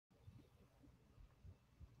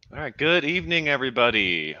All right, good evening,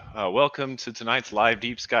 everybody. Welcome to tonight's live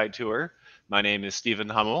Deep Sky Tour. My name is Stephen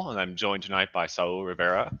Hummel, and I'm joined tonight by Saul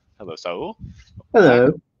Rivera. Hello, Saul.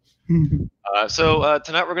 Back. Hello.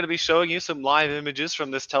 Tonight we're going to be showing you some live images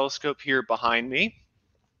from this telescope here behind me,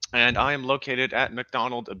 and I am located at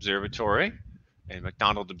McDonald Observatory. And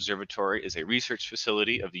McDonald Observatory is a research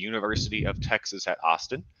facility of the University of Texas at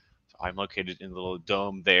Austin. So I'm located in the little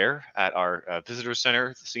dome there at our visitor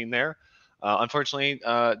center scene there. Unfortunately,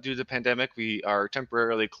 due to the pandemic, we are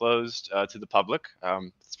temporarily closed to the public.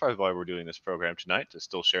 That's probably why we're doing this program tonight, to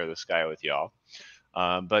still share the sky with y'all.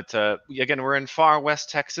 Again, we're in far west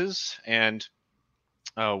Texas, and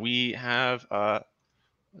we have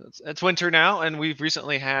it's winter now, and we've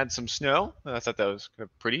recently had some snow. I thought that was kind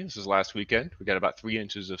of pretty. This was last weekend. We got about 3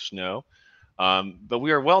 inches of snow. But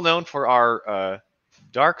we are well known for our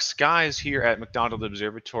dark skies here at McDonald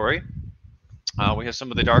Observatory. We have some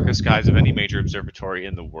of the darkest skies of any major observatory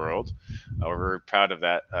in the world. We're very proud of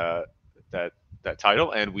that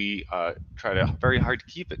title, and we try to very hard to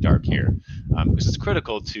keep it dark here because it's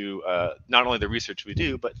critical to not only the research we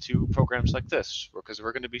do, but to programs like this, because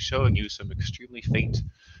we're going to be showing you some extremely faint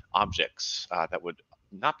objects that would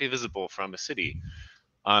not be visible from a city.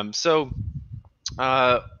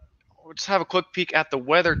 We'll just have a quick peek at the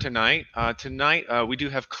weather tonight. Tonight, we do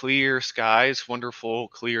have clear skies, wonderful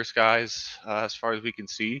clear skies as far as we can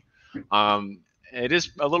see. It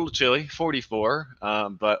is a little chilly, 44,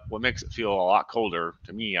 but what makes it feel a lot colder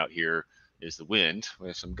to me out here is the wind. We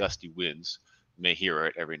have some gusty winds. You may hear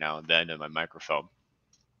it every now and then in my microphone.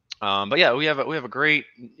 But yeah, we have a great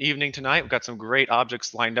evening tonight. We've got some great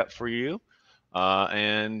objects lined up for you,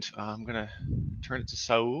 and I'm gonna turn it to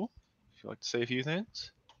Saul. If you'd like to say a few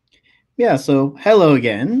things. Yeah, so hello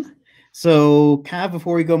again. So, kind of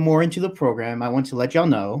before we go more into the program, I want to let y'all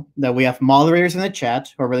know that we have moderators in the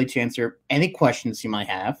chat who are ready to answer any questions you might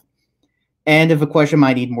have. And if a question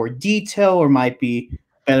might need more detail or might be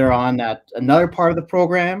better on at another part of the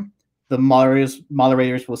program, the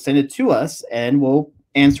moderators will send it to us and we'll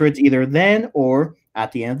answer it either then or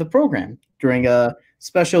at the end of the program during a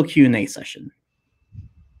special Q&A session.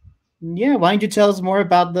 Yeah, why don't you tell us more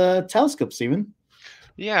about the telescope, Stephen?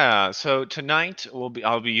 Yeah, so tonight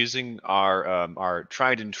I'll be using our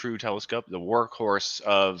tried and true telescope, the workhorse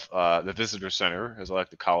of the visitor center, as I like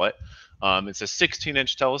to call it. It's a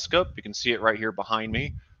 16-inch telescope. You can see it right here behind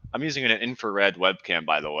me. I'm using an infrared webcam,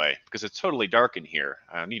 by the way, because it's totally dark in here.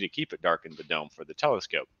 I need to keep it dark in the dome for the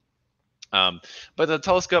telescope. But the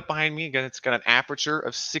telescope behind me, again, it's got an aperture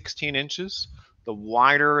of 16 inches. The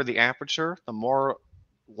wider the aperture, the more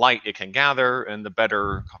light it can gather, and the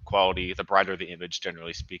better quality, the brighter the image,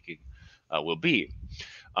 generally speaking, will be.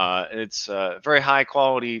 It's a very high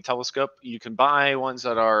quality telescope. You can buy ones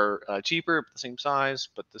that are cheaper, the same size,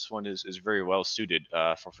 but this one is very well suited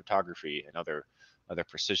for photography and other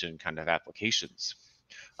precision kind of applications.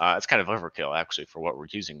 It's kind of overkill, actually, for what we're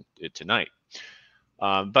using it tonight.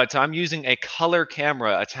 But I'm using a color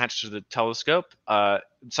camera attached to the telescope.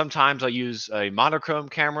 Sometimes I use a monochrome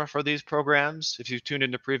camera for these programs. If you've tuned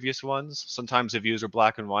into previous ones, sometimes the views are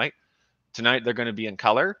black and white. Tonight they're going to be in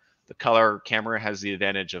color. The color camera has the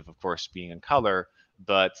advantage of course, being in color,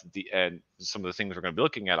 but some of the things we're going to be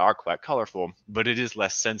looking at are quite colorful, but it is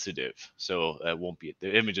less sensitive. So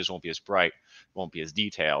the images won't be as bright, won't be as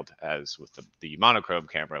detailed as with the monochrome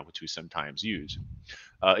camera, which we sometimes use.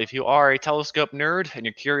 If you are a telescope nerd and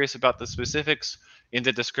you're curious about the specifics, in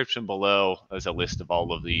the description below is a list of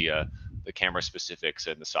all of the camera specifics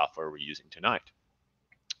and the software we're using tonight.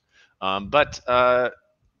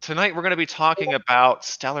 Tonight we're going to be talking about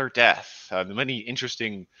stellar death, the many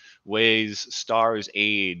interesting ways stars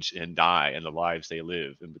age and die and the lives they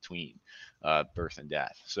live in between birth and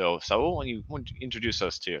death. So Saul, why don't you introduce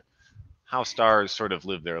us to how stars sort of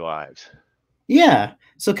live their lives? Yeah,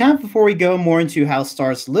 so kind of before we go more into how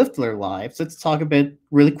stars live their lives, let's talk a bit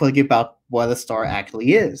really quickly about what a star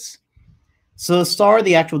actually is. So a star,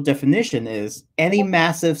 the actual definition is any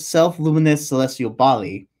massive self-luminous celestial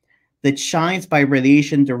body that shines by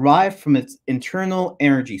radiation derived from its internal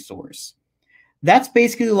energy source. That's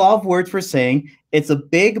basically a lot of words for saying it's a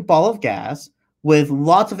big ball of gas with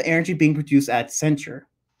lots of energy being produced at its center.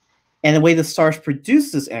 And the way the stars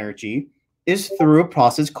produce this energy is through a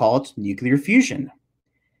process called nuclear fusion.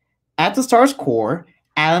 At the star's core,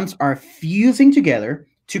 atoms are fusing together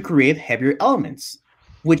to create heavier elements,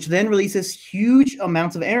 which then releases huge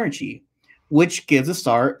amounts of energy, which gives the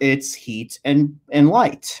star its heat and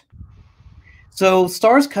light. So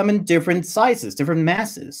stars come in different sizes, different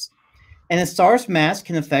masses, and a star's mass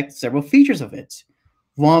can affect several features of it.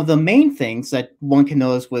 One of the main things that one can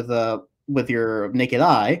notice with your naked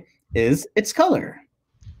eye is its color.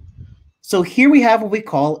 So here we have what we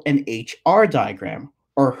call an HR diagram,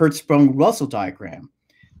 or Hertzsprung-Russell diagram,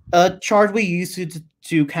 a chart we use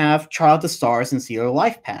to kind of chart out the stars and see their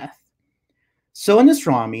life path. So in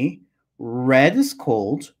astronomy, red is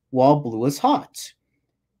cold while blue is hot.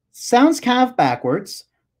 Sounds kind of backwards,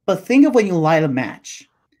 but think of when you light a match.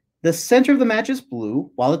 The center of the match is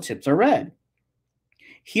blue while the tips are red.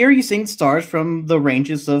 Here you see stars from the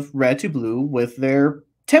ranges of red to blue with their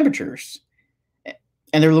temperatures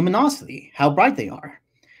and their luminosity, how bright they are.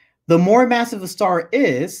 The more massive a star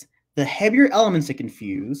is, the heavier elements it can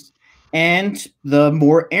fuse, and the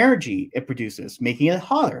more energy it produces, making it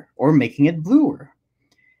hotter or making it bluer.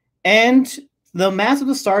 And the mass of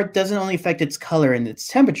the star doesn't only affect its color and its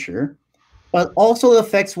temperature, but also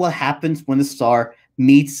affects what happens when the star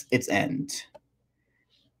meets its end.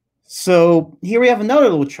 So here we have another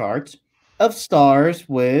little chart of stars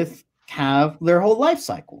with have their whole life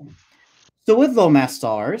cycle. So with low mass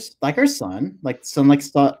stars, like our sun, like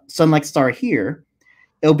sun-like star here,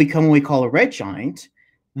 it'll become what we call a red giant,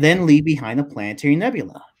 then leave behind a planetary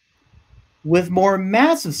nebula. With more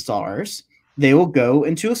massive stars, they will go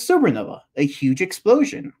into a supernova, a huge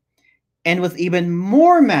explosion. And with even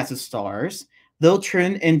more massive stars, they'll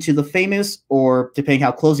turn into the famous, or depending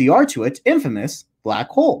how close you are to it, infamous black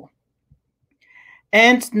hole.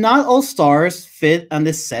 And not all stars fit on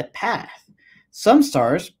this set path. Some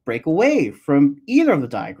stars break away from either of the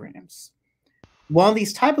diagrams. One of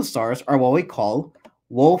these type of stars are what we call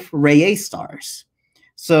Wolf-Rayet stars.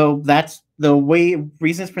 So that's the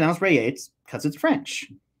reason it's pronounced Rayet, because it's French.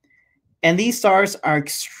 And these stars are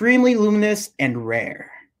extremely luminous and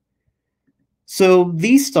rare. So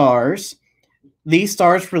these stars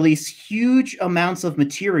release huge amounts of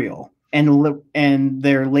material and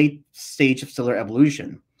their late stage of stellar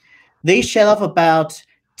evolution. They shed off about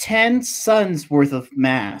 10 suns worth of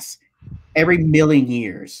mass every million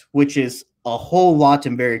years, which is a whole lot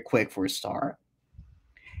and very quick for a star.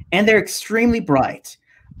 And they're extremely bright,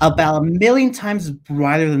 about 1,000,000 times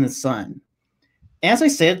brighter than the sun. As I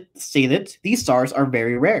stated, these stars are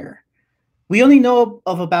very rare. We only know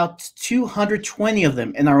of about 220 of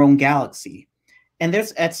them in our own galaxy, and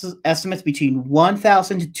there's estimates between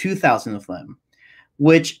 1,000 to 2,000 of them,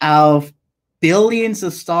 which out of billions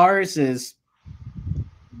of stars is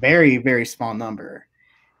very, very small number.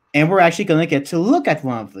 And we're actually going to get to look at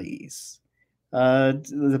one of these.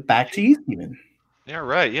 Back to you, Stephen. Yeah,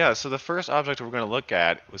 right. Yeah. So the first object we're going to look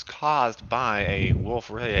at was caused by a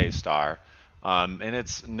Wolf-Rayet star, and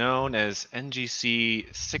it's known as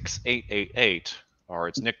NGC 6888, or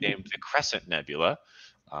it's nicknamed the Crescent Nebula,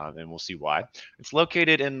 and we'll see why. It's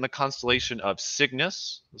located in the constellation of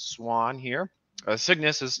Cygnus, the swan here.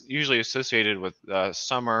 Cygnus is usually associated with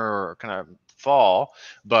summer or kind of fall,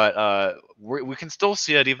 but we can still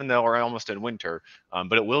see it even though we're almost in winter.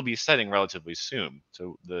 But it will be setting relatively soon,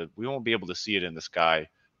 so we won't be able to see it in the sky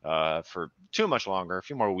for too much longer, a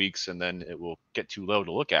few more weeks, and then it will get too low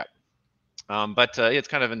to look at. But it's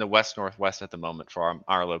kind of in the west-northwest at the moment for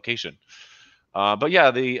our location. But yeah,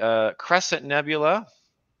 the Crescent Nebula,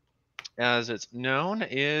 as it's known,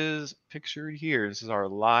 is pictured here. This is our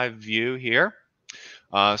live view here.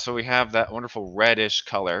 So we have that wonderful reddish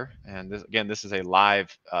color, and this is a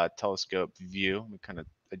live telescope view. We kind of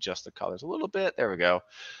adjust the colors a little bit. There we go.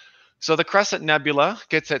 So the Crescent Nebula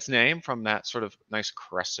gets its name from that sort of nice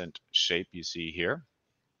crescent shape you see here.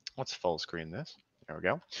 Let's full screen this. There we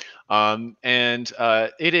go.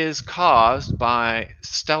 It is caused by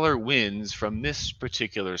stellar winds from this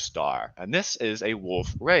particular star. And this is a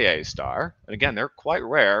Wolf-Rayet star. And again, they're quite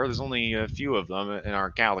rare. There's only a few of them in our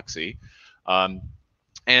galaxy.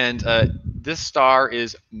 This star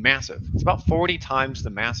is massive. It's about 40 times the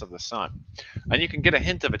mass of the sun. And you can get a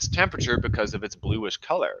hint of its temperature because of its bluish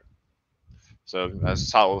color. So as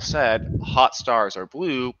Saul said, hot stars are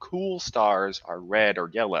blue, cool stars are red or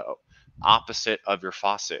yellow, opposite of your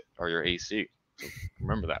faucet or your AC. So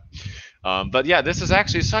remember that. But yeah, this is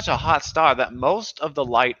actually such a hot star that most of the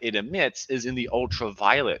light it emits is in the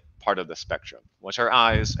ultraviolet part of the spectrum, which our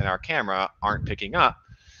eyes and our camera aren't picking up.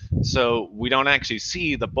 So we don't actually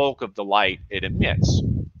see the bulk of the light it emits.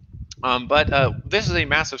 But this is a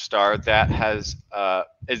massive star that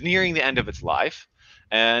is nearing the end of its life.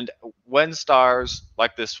 And when stars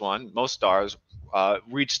like this one, most stars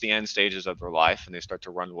reach the end stages of their life and they start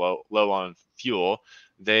to run low on fuel,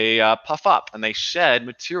 they puff up and they shed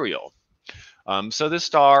material. So this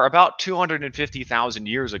star, about 250,000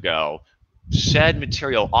 years ago, shed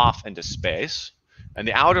material off into space, and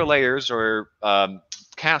the outer layers are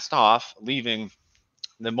cast off, leaving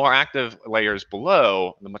the more active layers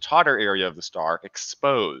below, the much hotter area of the star,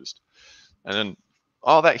 exposed. And then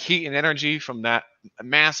all that heat and energy from that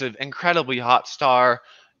massive, incredibly hot star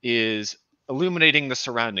is illuminating the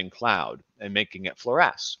surrounding cloud and making it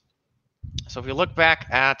fluoresce. So if we look back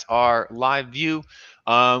at our live view,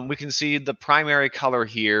 we can see the primary color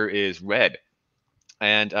here is red,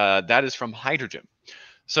 and that is from hydrogen.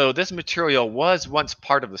 So this material was once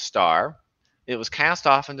part of the star. It was cast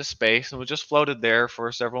off into space and was just floated there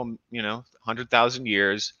for several, 100,000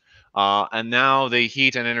 years. And now the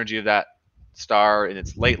heat and energy of that star in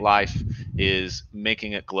its late life is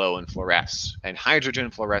making it glow and fluoresce. And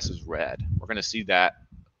hydrogen fluoresces red. We're going to see that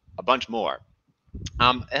a bunch more.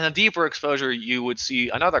 In a deeper exposure, you would see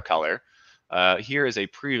another color. Here is a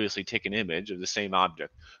previously taken image of the same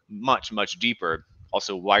object, much, much deeper,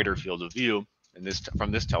 also wider field of view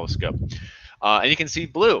from this telescope. And you can see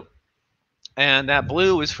blue. And that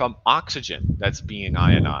blue is from oxygen that's being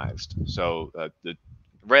ionized. So the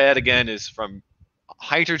red, again, is from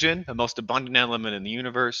hydrogen, the most abundant element in the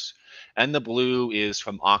universe, and the blue is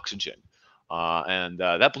from oxygen. And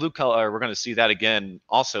that blue color, we're going to see that again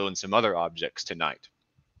also in some other objects tonight.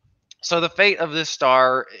 So the fate of this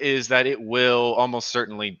star is that it will almost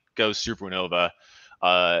certainly go supernova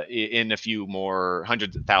in a few more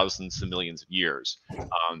hundreds of thousands of millions of years.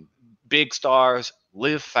 Big stars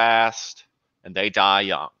live fast and they die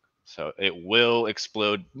young. So it will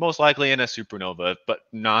explode most likely in a supernova, but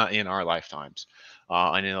not in our lifetimes.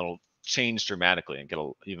 And it'll change dramatically and get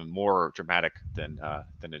even more dramatic than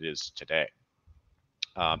it is today.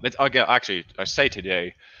 Actually, I say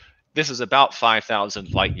today, this is about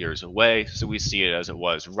 5,000 light years away, so we see it as it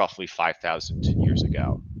was roughly 5,000 years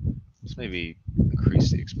ago. Let's maybe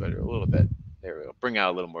increase the exposure a little bit. There we go. Bring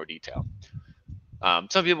out a little more detail.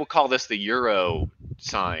 Some people call this the Euro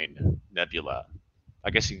sign nebula. I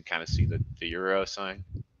guess you can kind of see the Euro sign.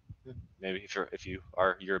 Maybe if you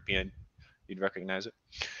are European, you'd recognize it.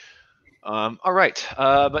 All right,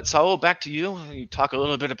 but Saul, back to you. You talk a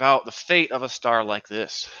little bit about the fate of a star like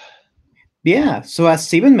this. Yeah, so as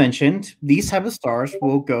Steven mentioned, these type of stars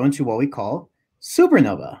will go into what we call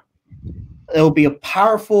supernova. It'll be a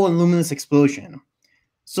powerful and luminous explosion.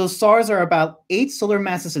 So stars are about 8 solar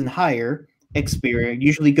masses and higher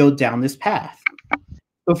usually go down this path.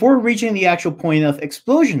 Before reaching the actual point of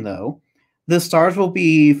explosion, though, the stars will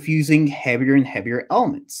be fusing heavier and heavier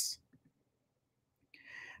elements.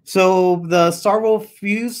 So the star will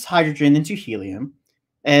fuse hydrogen into helium,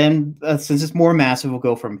 and since it's more massive, it will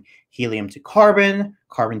go from helium to carbon,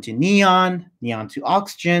 carbon to neon, neon to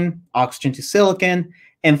oxygen, oxygen to silicon,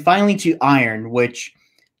 and finally to iron, which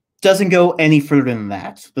doesn't go any further than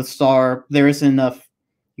that. The star, there isn't enough,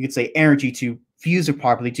 you could say, energy to fuse it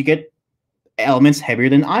properly to get elements heavier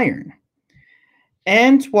than iron.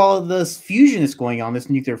 And while this fusion is going on, this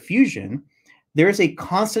nuclear fusion, there is a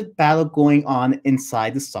constant battle going on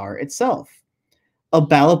inside the star itself. A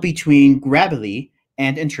battle between gravity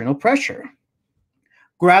and internal pressure.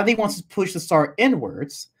 Gravity wants to push the star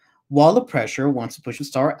inwards, while the pressure wants to push the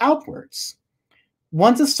star outwards.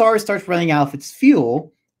 Once the star starts running out of its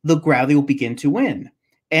fuel, the gravity will begin to win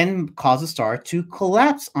and cause the star to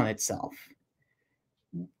collapse on itself.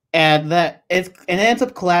 And it ends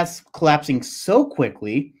up collapsing so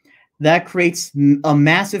quickly that creates a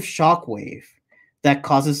massive shock wave that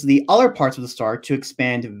causes the other parts of the star to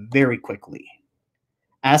expand very quickly,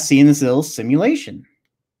 as seen in this little simulation.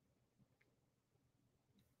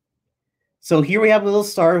 So here we have a little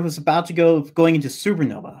star who's about to going into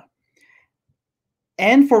supernova.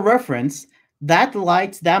 And for reference, that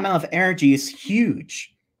amount of energy is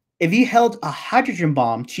huge. If you held a hydrogen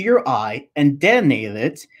bomb to your eye and detonated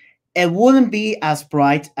it, it wouldn't be as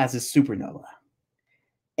bright as a supernova.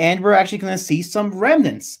 And we're actually going to see some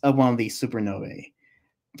remnants of one of these supernovae,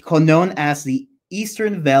 known as the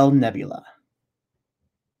Eastern Veil Nebula.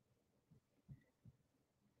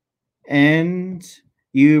 And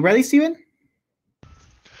you ready, Steven?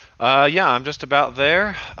 Yeah, I'm just about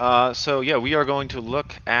there. So yeah, we are going to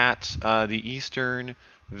look at the Eastern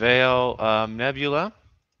Veil Nebula,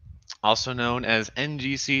 also known as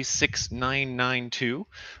NGC 6992,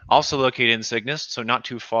 also located in Cygnus, so not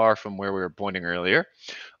too far from where we were pointing earlier.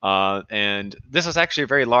 And this is actually a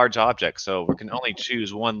very large object, so we can only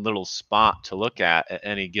choose one little spot to look at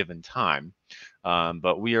any given time.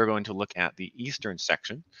 But we are going to look at the eastern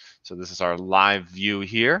section. So this is our live view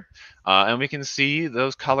here. And we can see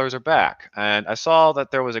those colors are back. And I saw that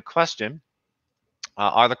there was a question.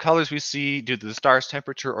 Are the colors we see due to the star's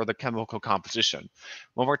temperature or the chemical composition?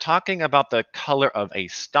 When we're talking about the color of a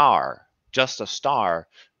star, just a star,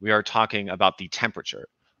 we are talking about the temperature.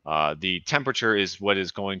 The temperature is what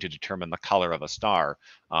is going to determine the color of a star.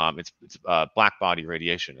 It's black body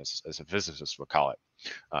radiation, as a physicist would call it.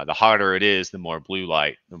 The hotter it is, the more blue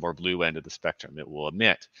light, the more blue end of the spectrum it will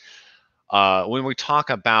emit. When we talk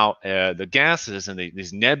about the gases and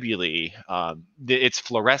these nebulae, it's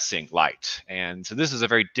fluorescing light, and so this is a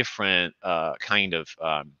very different kind of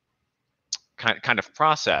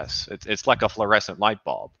process. It's like a fluorescent light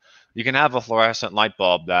bulb. You can have a fluorescent light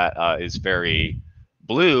bulb that is very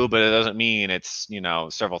blue, but it doesn't mean it's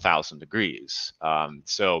several thousand degrees.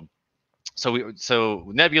 So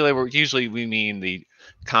nebula, we mean the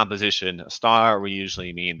composition. A star, we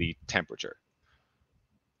usually mean the temperature.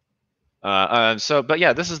 But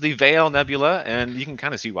yeah, this is the Veil Nebula, and you can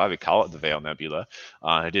kind of see why we call it the Veil Nebula.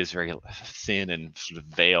 It is very thin and sort of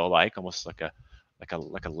veil-like, almost like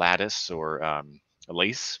a lattice or a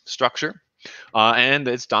lace structure, and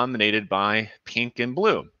it's dominated by pink and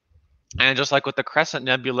blue. And just like with the Crescent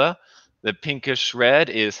Nebula, the pinkish red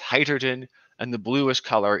is hydrogen, and the bluish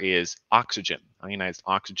color is oxygen, ionized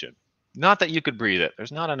oxygen. Not that you could breathe it.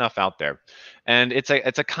 There's not enough out there, and it's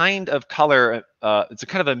a kind of color. It's a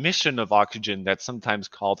kind of emission of oxygen that's sometimes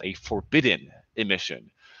called a forbidden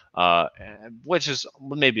emission, which is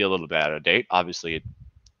maybe a little bit out of date. Obviously, it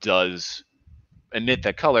does emit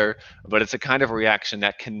that color, but it's a kind of reaction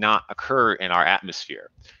that cannot occur in our atmosphere.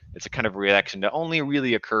 It's a kind of reaction that only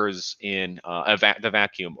really occurs in the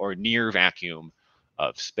vacuum or near vacuum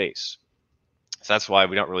of space. So that's why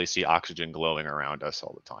we don't really see oxygen glowing around us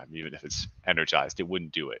all the time. Even if it's energized, it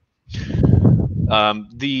wouldn't do it.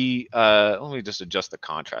 Let me just adjust the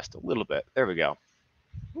contrast a little bit. There we go.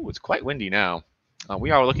 Ooh, it's quite windy now. We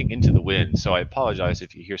are looking into the wind, so I apologize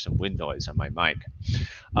if you hear some wind noise on my mic.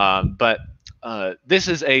 But this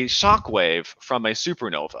is a shock wave from a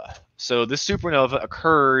supernova. So this supernova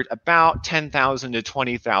occurred about 10,000 to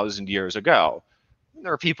 20,000 years ago.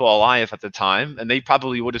 There were people alive at the time, and they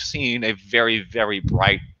probably would have seen a very, very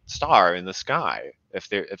bright star in the sky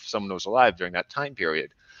if someone was alive during that time period.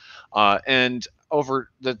 And over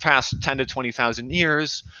the past 10 to 20,000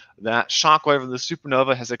 years, that shockwave of the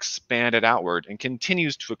supernova has expanded outward and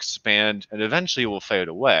continues to expand, and eventually will fade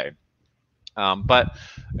away. But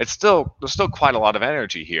there's still quite a lot of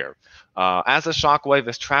energy here. As the shockwave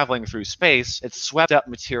is traveling through space, it swept up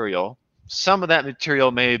material. Some of that material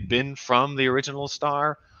may have been from the original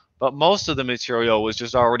star, but most of the material was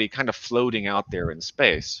just already kind of floating out there in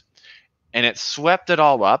space. And it swept it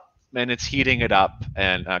all up, and it's heating it up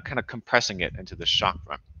and kind of compressing it into the shock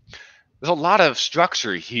front. There's a lot of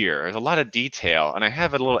structure here. There's a lot of detail, and I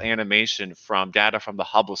have a little animation from data from the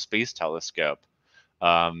Hubble Space Telescope.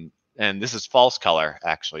 And this is false color,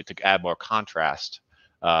 actually, to add more contrast.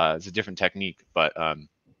 It's a different technique, but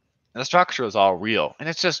the structure is all real, and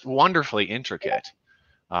it's just wonderfully intricate.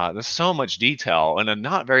 There's so much detail in a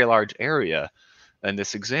not very large area in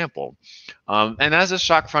this example. And as the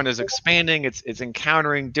shock front is expanding, it's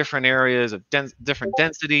encountering different areas of different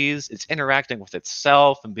densities. It's interacting with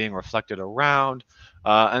itself and being reflected around.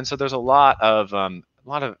 And so there's a lot of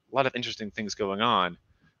interesting things going on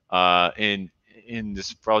in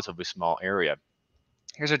this relatively small area.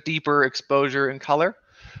 Here's a deeper exposure in color.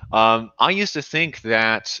 I used to think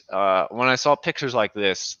that when I saw pictures like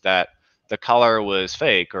this, that the color was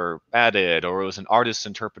fake or added, or it was an artist's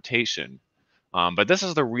interpretation. But this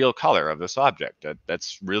is the real color of this object.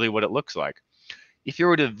 That's really what it looks like. If you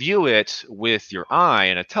were to view it with your eye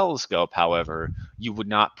in a telescope, however, you would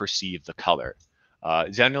not perceive the color.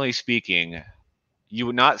 Generally speaking, you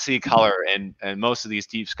would not see color in most of these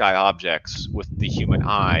deep sky objects with the human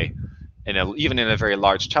eye, even in a very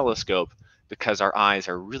large telescope, because our eyes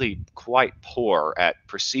are really quite poor at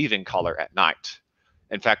perceiving color at night.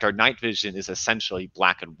 In fact, our night vision is essentially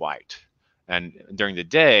black and white. And during the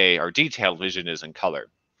day, our detailed vision is in color.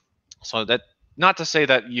 So that, not to say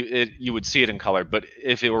that you would see it in color, but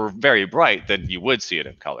if it were very bright, then you would see it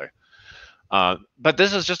in color. But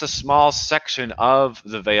this is just a small section of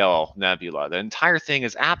the Veil Nebula. The entire thing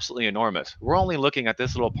is absolutely enormous. We're only looking at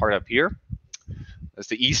this little part up here. That's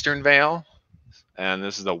the eastern veil, and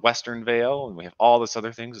this is the western veil, and we have all this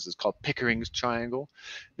other things. This is called Pickering's triangle.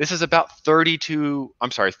 This is about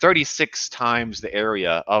 36 times the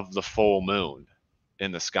area of the full moon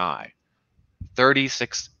in the sky.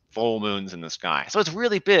 36 full moons in the sky. So it's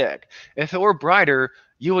really big. If it were brighter,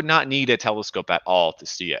 you would not need a telescope at all to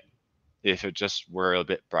see it, if it just were a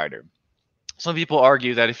bit brighter. Some people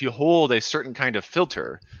argue that if you hold a certain kind of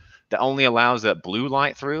filter that only allows that blue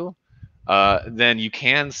light through, then you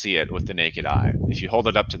can see it with the naked eye. If you hold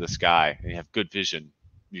it up to the sky and you have good vision,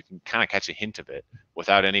 you can kind of catch a hint of it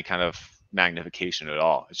without any kind of magnification at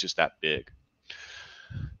all. It's just that big.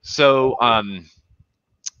 So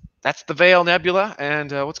that's the Veil Nebula,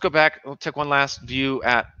 and let's go back. We'll take one last view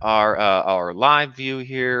at our live view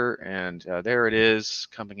here, and there it is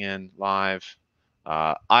coming in live.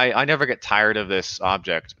 I never get tired of this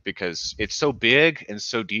object because it's so big and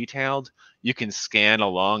so detailed. You can scan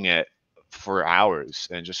along it for hours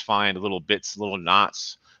and just find little bits, little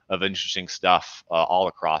knots of interesting stuff all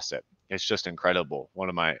across it. It's just incredible. One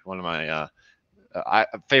of my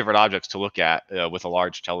favorite objects to look at with a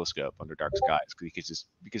large telescope under dark skies, because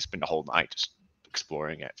you can spend a whole night just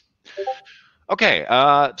exploring it. Okay,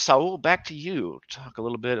 Saul, back to you. Talk a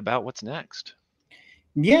little bit about what's next.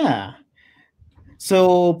 Yeah.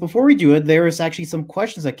 So before we do it, there is actually some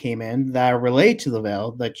questions that came in that relate to the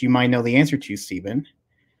veil that you might know the answer to, Stephen.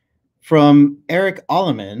 From Eric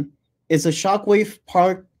Alleman, is the shockwave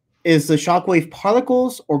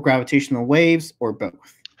particles or gravitational waves or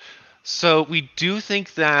both? So we do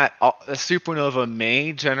think that a supernova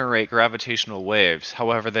may generate gravitational waves.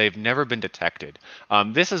 However, they've never been detected.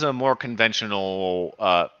 This is a more conventional,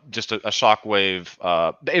 just a shock wave.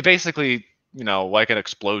 Basically, like an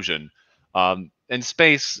explosion. In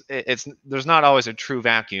space, there's not always a true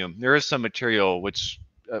vacuum. There is some material which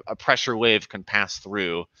a pressure wave can pass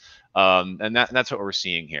through, and that's what we're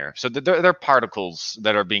seeing here. So they're particles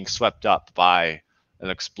that are being swept up by an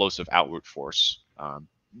explosive outward force.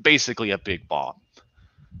 Basically a big bomb.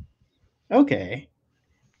 Okay.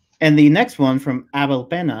 And the next one from Abel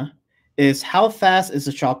Pena is, how fast is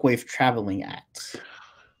the shockwave traveling at?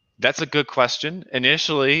 That's a good question.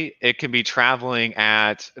 Initially, it can be traveling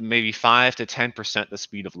at maybe 5 to 10% the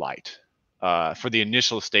speed of light for the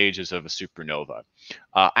initial stages of a supernova.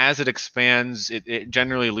 As it expands, it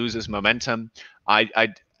generally loses momentum.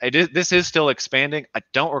 This is still expanding. I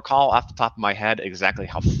don't recall off the top of my head exactly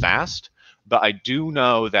how fast, but I do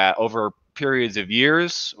know that over periods of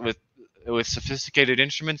years with sophisticated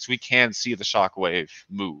instruments, we can see the shock wave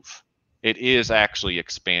move. It is actually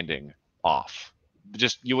expanding off.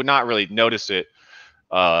 Just you would not really notice it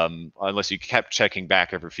unless you kept checking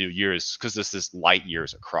back every few years, because this is light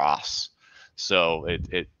years across. So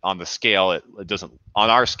it on the scale, it doesn't, on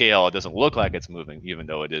our scale, it doesn't look like it's moving, even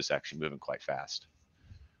though it is actually moving quite fast.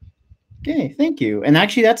 Okay, thank you. And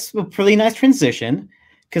actually, that's a pretty nice transition,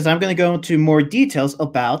 because I'm going to go into more details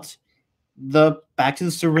about back to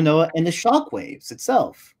the supernova and the shock waves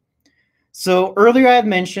itself. So earlier I had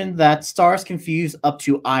mentioned that stars can fuse up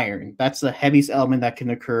to iron. That's the heaviest element that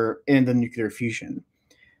can occur in the nuclear fusion.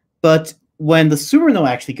 But when the supernova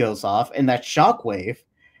actually goes off and that shock wave,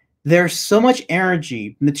 there's so much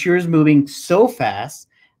energy, materials moving so fast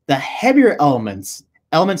that heavier elements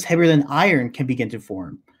heavier than iron, can begin to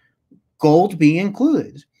form, gold being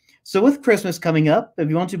included. So with Christmas coming up, if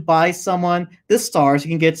you want to buy someone the stars, you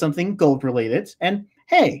can get something gold related. And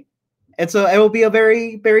hey, it will be a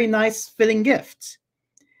very, very nice fitting gift.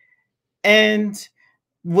 And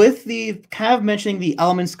with the kind of mentioning the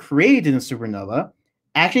elements created in a supernova,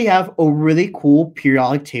 I actually have a really cool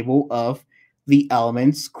periodic table of the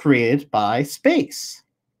elements created by space.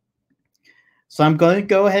 So I'm going to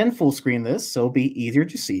go ahead and full screen this so it'll be easier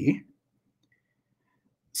to see.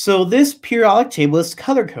 So this periodic table is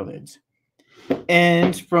color coded.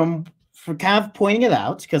 And for kind of pointing it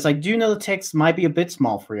out, because I do know the text might be a bit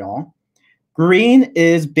small for y'all, green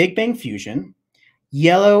is Big Bang fusion,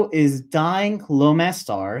 yellow is dying low mass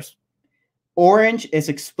stars, orange is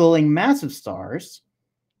exploding massive stars,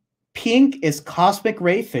 pink is cosmic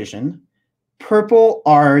ray fission, purple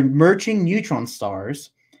are merging neutron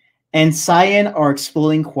stars, and cyan are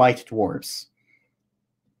exploding white dwarfs.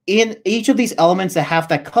 In each of these elements that have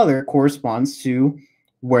that color corresponds to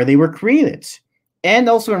where they were created. And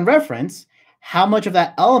also in reference, how much of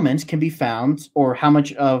that element can be found, or how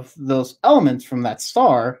much of those elements from that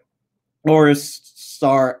star, or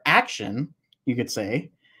star action, you could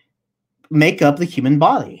say, make up the human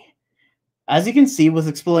body. As you can see, with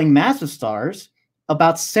exploding massive stars,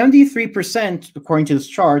 about 73%, according to this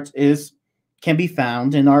chart, can be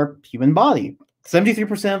found in our human body.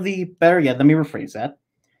 73% of the, better yet, let me rephrase that.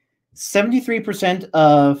 73%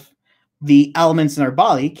 of the elements in our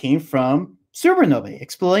body came from supernovae,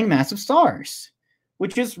 exploding massive stars,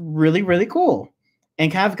 which is really, really cool.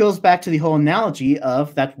 And kind of goes back to the whole analogy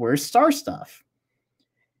of that word star stuff.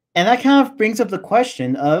 And that kind of brings up the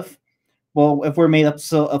question of, well, if we're made up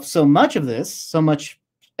of so much of this, so much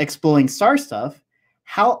exploding star stuff,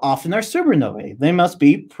 how often are supernovae? They must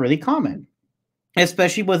be pretty common,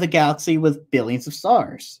 especially with a galaxy with billions of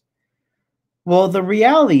stars. Well, the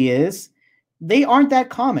reality is they aren't that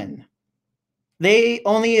common.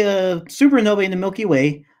 Supernovae in the Milky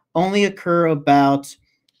Way only occur about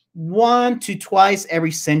 1 to twice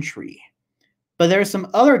every century. But there are some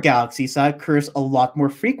other galaxies that occurs a lot more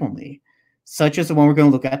frequently, such as the one we're going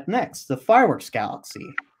to look at next, the Fireworks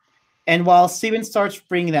Galaxy. And while Steven starts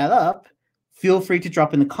bringing that up, feel free to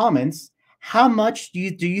drop in the comments, how much do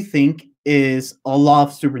you think is a lot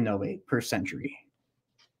of supernovae per century?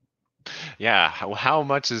 Yeah, how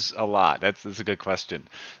much is a lot? That's a good question.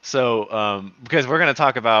 So, because we're going to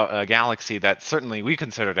talk about a galaxy that certainly we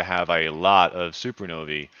consider to have a lot of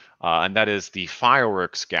supernovae, and that is the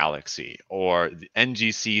Fireworks Galaxy, or the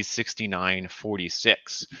NGC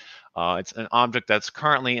 6946. It's an object that's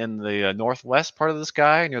currently in the northwest part of the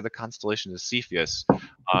sky near the constellation of Cepheus,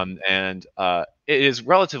 and it is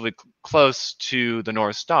relatively close to the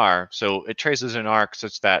North Star, so it traces an arc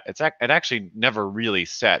such that it actually never really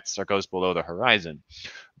sets or goes below the horizon,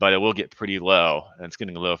 but it will get pretty low, and it's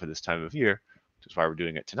getting low for this time of year, which is why we're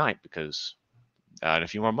doing it tonight, because in a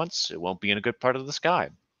few more months it won't be in a good part of the sky.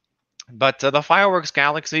 But the Fireworks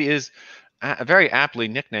Galaxy is very aptly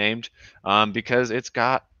nicknamed because it's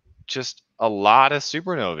got just a lot of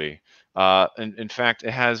supernovae. In fact,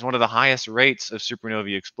 it has one of the highest rates of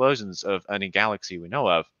supernovae explosions of any galaxy we know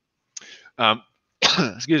of. Um,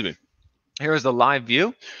 excuse me. Here is the live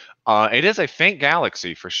view. It is a faint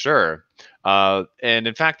galaxy for sure. And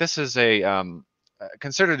in fact, this is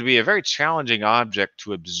considered to be a very challenging object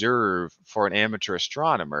to observe for an amateur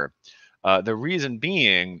astronomer. The reason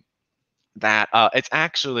being that it's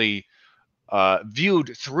actually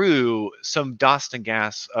viewed through some dust and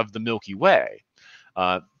gas of the Milky Way.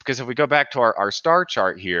 Because if we go back to our star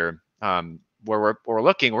chart here, where we're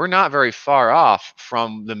looking, we're not very far off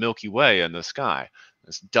from the Milky Way in the sky,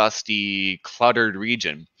 this dusty, cluttered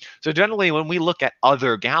region. So generally, when we look at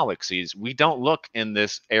other galaxies, we don't look in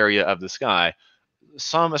this area of the sky.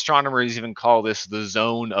 Some astronomers even call this the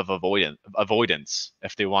zone of avoidance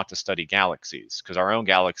if they want to study galaxies, because our own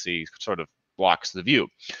galaxy sort of blocks the view.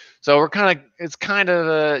 So it's kind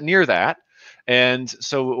of near that. And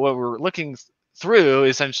so what we're looking through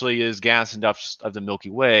essentially is gas and dust of the Milky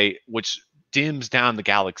Way, which dims down the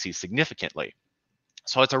galaxy significantly.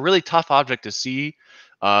 So it's a really tough object to see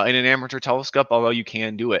in an amateur telescope, although you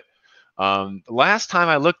can do it. Last time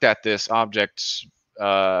I looked at this object,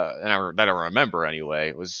 that I remember anyway,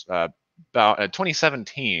 it was about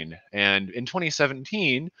 2017. And in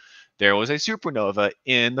 2017, there was a supernova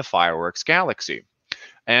in the Fireworks Galaxy.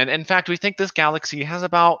 And in fact, we think this galaxy has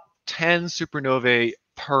about 10 supernovae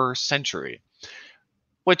per century,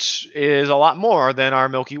 which is a lot more than our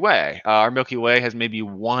Milky Way. Our Milky Way has maybe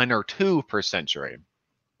 1 or 2 per century.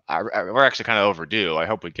 We're actually kind of overdue. I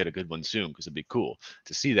hope we get a good one soon, because it'd be cool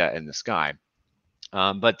to see that in the sky.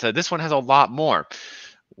 But this one has a lot more.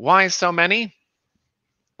 Why so many?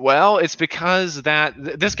 Well, it's because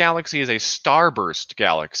this galaxy is a starburst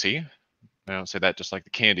galaxy. I don't say that just like the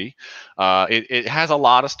candy. It has a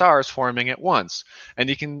lot of stars forming at once. And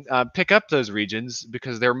you can pick up those regions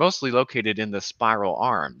because they're mostly located in the spiral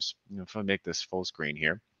arms. If I make this full screen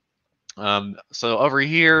here. So over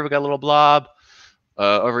here, we got a little blob.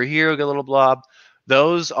 Over here, we got a little blob.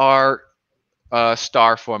 Those are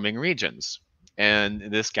star-forming regions. And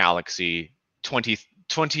this galaxy,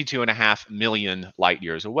 22.5 million light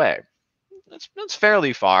years away. That's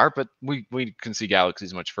fairly far, but we can see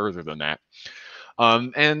galaxies much further than that.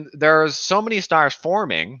 And there are so many stars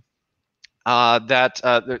forming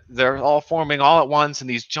that they're all forming all at once in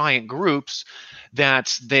these giant groups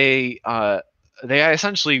that they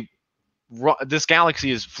essentially this galaxy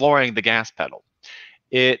is flooring the gas pedal.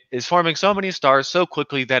 It is forming so many stars so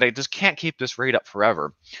quickly that it just can't keep this rate up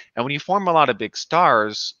forever. And when you form a lot of big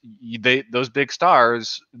stars, those big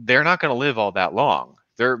stars, they're not going to live all that long.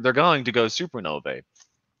 They're going to go supernovae.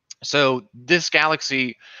 So this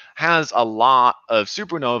galaxy has a lot of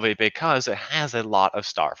supernovae because it has a lot of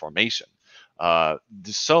star formation. There's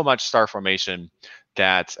so much star formation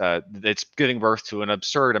that it's giving birth to an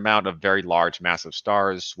absurd amount of very large, massive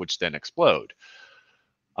stars, which then explode.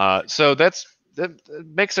 So that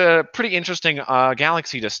makes a pretty interesting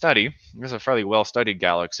galaxy to study. It's a fairly well-studied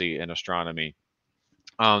galaxy in astronomy.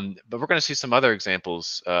 But we're going to see some other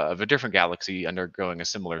examples of a different galaxy undergoing a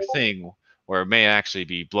similar thing, where it may actually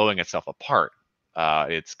be blowing itself apart.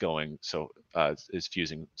 It's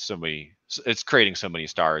fusing so many, it's creating so many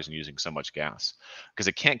stars and using so much gas because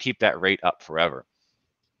it can't keep that rate up forever.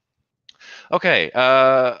 Okay,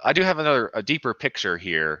 I do have a deeper picture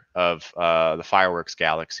here of the Fireworks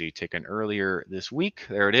Galaxy taken earlier this week.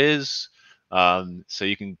 There it is. So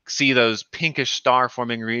you can see those pinkish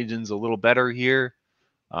star-forming regions a little better here.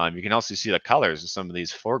 You can also see the colors of some of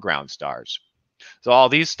these foreground stars. So all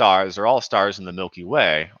these stars are all stars in the Milky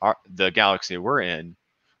Way, the galaxy we're in,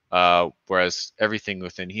 whereas everything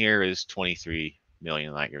within here is 23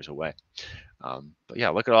 million light years away. But yeah,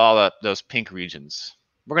 look at all those pink regions.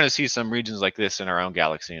 We're going to see some regions like this in our own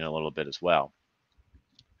galaxy in a little bit as well.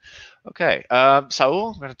 Okay,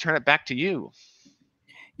 Saul, I'm going to turn it back to you.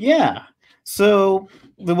 Yeah. So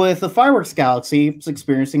with the fireworks galaxy, it's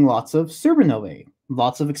experiencing lots of supernovae,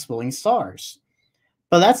 lots of exploding stars.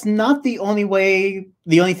 But that's not the only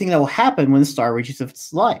thing that will happen when a star reaches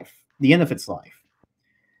the end of its life.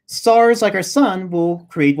 Stars like our sun will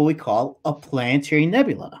create what we call a planetary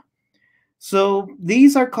nebula. So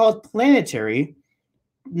these are called planetary,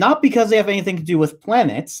 not because they have anything to do with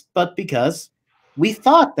planets, but because we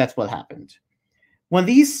thought that's what happened. When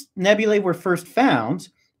these nebulae were first found,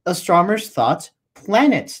 astronomers thought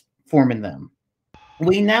planets form in them.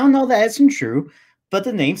 We now know that isn't true, but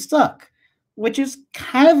the name stuck, which is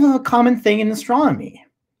kind of a common thing in astronomy.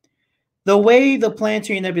 The way the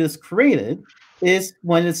planetary nebula is created is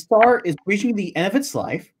when a star is reaching the end of its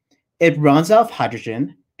life, it runs out of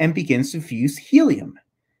hydrogen and begins to fuse helium.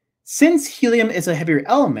 Since helium is a heavier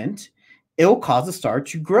element, it will cause the star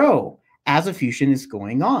to grow as the fusion is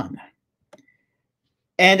going on.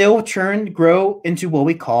 And it will grow into what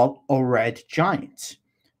we call a red giant.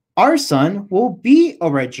 Our sun will be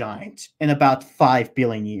a red giant in about 5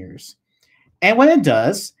 billion years. And when it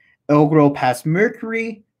does, it will grow past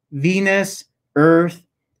Mercury, Venus, Earth.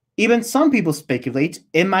 Even some people speculate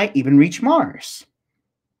it might even reach Mars.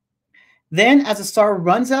 Then, as the star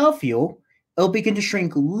runs out of fuel, it'll begin to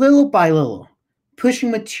shrink little by little,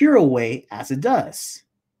 pushing material away as it does,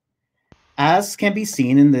 as can be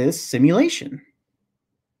seen in this simulation.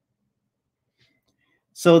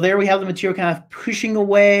 So there we have the material kind of pushing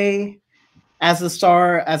away as the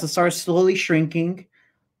star is slowly shrinking,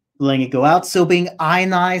 letting it go out, still being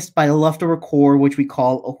ionized by the leftover core, which we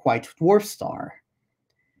call a white dwarf star.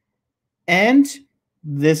 And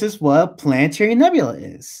this is what a planetary nebula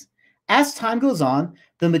is. As time goes on,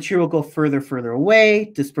 the material will go further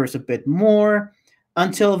away, disperse a bit more,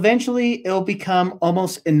 until eventually it will become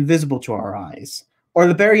almost invisible to our eyes, or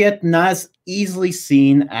the better yet, not as easily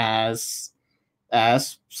seen as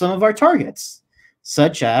some of our targets,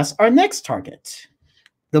 such as our next target,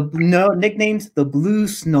 nicknamed the Blue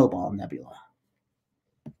Snowball Nebula.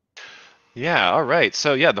 Yeah, all right.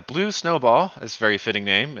 So yeah, the Blue Snowball is a very fitting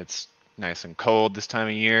name. It's nice and cold this time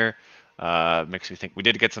of year. Makes me think we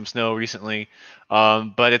did get some snow recently.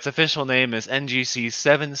 But its official name is NGC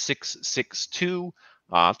 7662.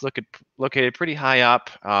 It's located pretty high up,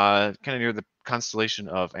 kind of near the constellation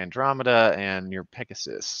of Andromeda and near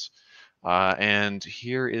Pegasus. And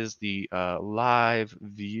here is the live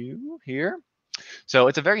view here. So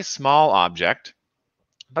it's a very small object,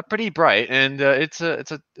 but pretty bright, and it's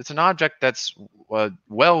an object that's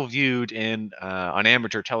well viewed in an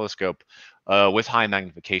amateur telescope with high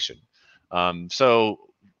magnification. So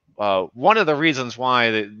one of the reasons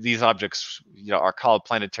why these objects are called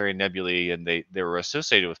planetary nebulae and they were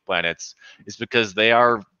associated with planets is because they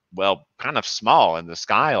are, well, kind of small in the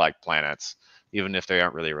sky like planets, even if they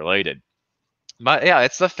aren't really related. But yeah,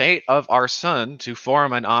 it's the fate of our sun to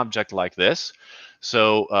form an object like this.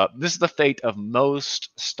 So this is the fate of most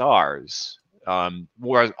stars.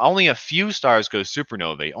 Whereas only a few stars go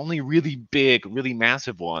supernovae, only really big, really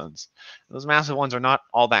massive ones. Those massive ones are not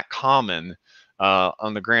all that common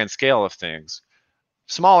on the grand scale of things.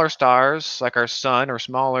 Smaller stars, like our sun, or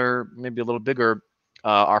smaller, maybe a little bigger,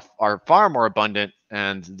 are far more abundant,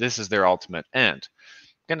 and this is their ultimate end.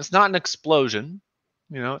 Again, it's not an explosion.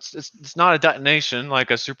 It's not a detonation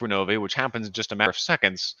like a supernovae, which happens in just a matter of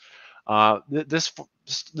seconds.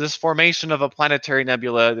 This formation of a planetary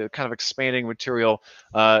nebula, the kind of expanding material,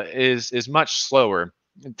 is much slower.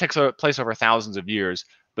 It takes place over thousands of years,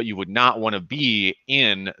 but you would not want to be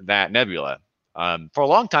in that nebula. For a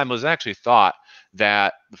long time, it was actually thought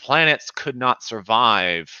that the planets could not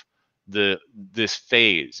survive this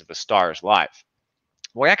phase of a star's life.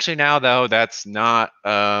 Well, actually now, though, that's not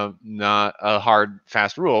a hard,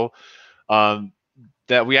 fast rule.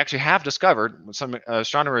 That we actually have discovered, some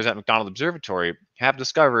astronomers at McDonald Observatory have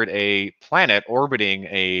discovered a planet orbiting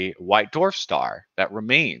a white dwarf star that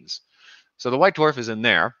remains. So the white dwarf is in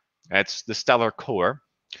there. That's the stellar core.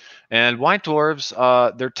 And white dwarfs,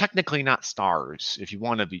 they're technically not stars, if you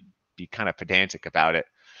want to be kind of pedantic about it.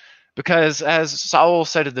 Because as Saul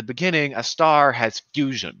said at the beginning, a star has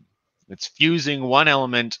fusion. It's fusing one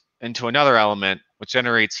element into another element, which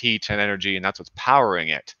generates heat and energy, and that's what's powering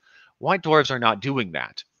it. White dwarfs are not doing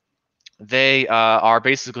that. They are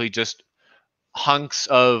basically just hunks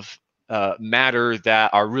of matter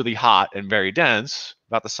that are really hot and very dense,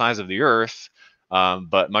 about the size of the Earth,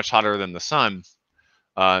 but much hotter than the sun,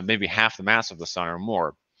 maybe half the mass of the sun or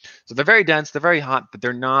more. So they're very dense, they're very hot, but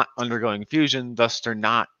they're not undergoing fusion, thus they're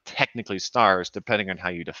not technically stars, depending on how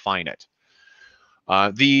you define it.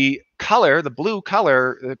 The color, the blue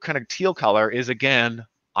color, the kind of teal color, is again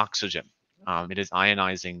oxygen. It is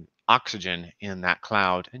ionizing oxygen in that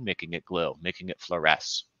cloud and making it glow, making it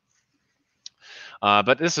fluoresce.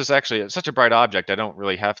 But this is actually such a bright object, I don't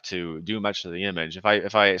really have to do much to the image.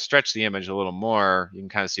 If I stretch the image a little more, you can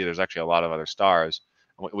kind of see there's actually a lot of other stars.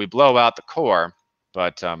 We blow out the core,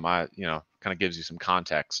 but kind of gives you some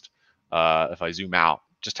context. If I zoom out,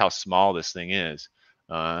 just how small this thing is.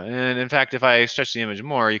 And in fact, if I stretch the image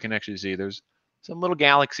more, you can actually see there's some little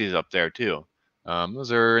galaxies up there too.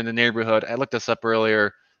 Those are in the neighborhood, I looked this up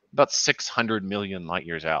earlier, about 600 million light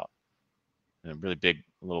years out. A really big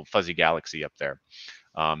little fuzzy galaxy up there.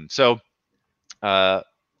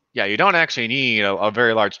 Yeah, you don't actually need a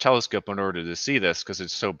very large telescope in order to see this because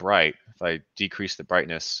it's so bright. If I decrease the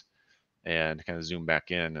brightness and kind of zoom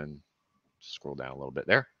back in and scroll down a little bit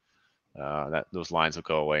there, those lines will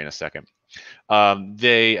go away in a second.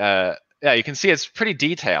 Yeah, you can see it's pretty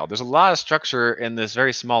detailed. There's a lot of structure in this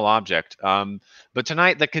very small object. But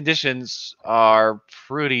tonight the conditions are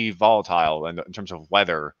pretty volatile in terms of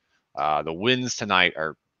weather. The winds tonight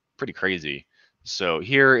are pretty crazy. So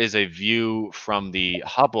here is a view from the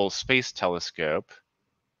Hubble Space Telescope.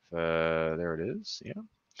 There it is. Yeah.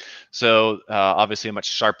 So obviously a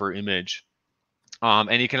much sharper image.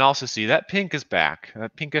 And you can also see that pink is back.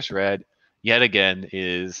 That pinkish red, yet again,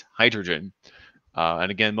 is hydrogen. And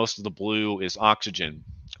again, most of the blue is oxygen.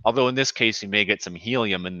 Although in this case, you may get some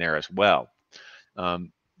helium in there as well.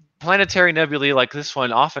 Planetary nebulae like this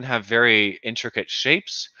one often have very intricate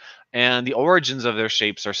shapes, and the origins of their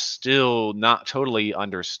shapes are still not totally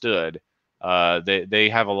understood. They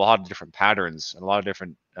have a lot of different patterns and a lot of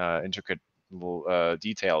different intricate little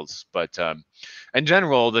details, but in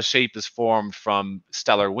general, the shape is formed from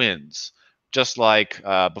stellar winds, just like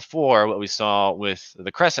before what we saw with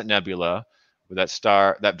the Crescent Nebula, where that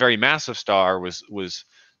star, that very massive star, was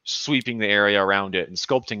sweeping the area around it and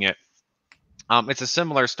sculpting it. It's a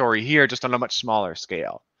similar story here, just on a much smaller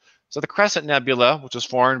scale. So the Crescent Nebula, which was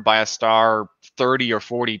formed by a star 30 or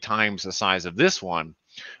 40 times the size of this one,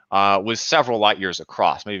 was several light years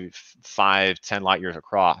across, maybe 5, 10 light years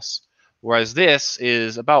across. Whereas this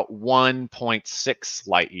is about 1.6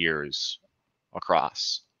 light years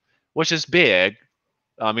across, which is big.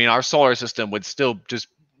 I mean, our solar system would still just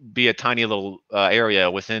be a tiny little area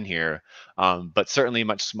within here, but certainly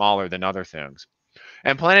much smaller than other things.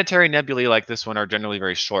 And planetary nebulae like this one are generally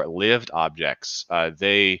very short-lived objects.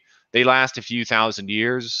 They last a few thousand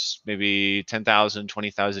years, maybe 10,000,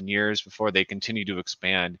 20,000 years before they continue to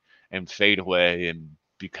expand and fade away and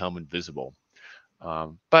become invisible.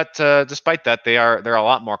 But despite that, they're a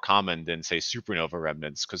lot more common than, say, supernova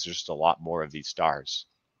remnants because there's just a lot more of these stars.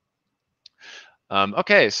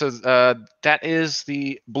 Okay, so that is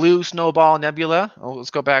the blue Snowball Nebula. Let's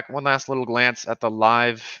go back one last little glance at the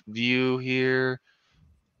live view here.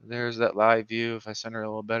 There's that live view, if I center it a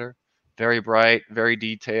little better. Very bright, very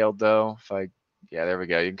detailed though. Yeah, there we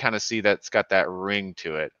go. You can kind of see that it's got that ring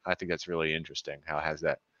to it. I think that's really interesting how it has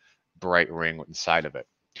that bright ring inside of it.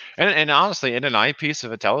 And honestly, in an eyepiece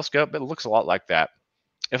of a telescope, it looks a lot like that.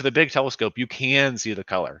 If the big telescope, you can see the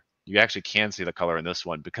color. You actually can see the color in this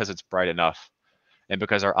one because it's bright enough and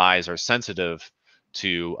because our eyes are sensitive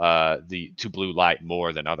to blue light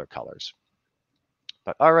more than other colors.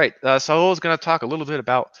 But all right, Saul is going to talk a little bit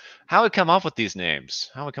about how we come up with these names,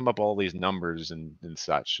 how we come up with all these numbers and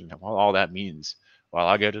such, and what all that means. While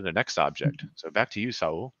I go to the next object. So back to you,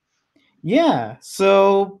 Saul. Yeah,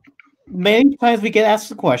 so many times we get asked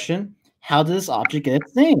the question, how did this object get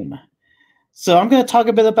its name? So I'm going to talk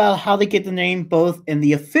a bit about how they get the name both in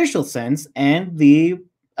the official sense and the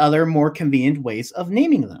other more convenient ways of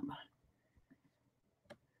naming them.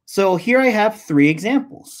 So here I have 3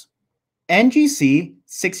 examples. NGC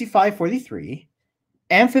 6543,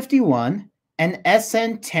 M51, and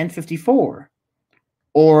SN 1054,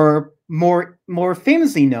 or more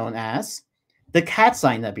famously known as the Cat's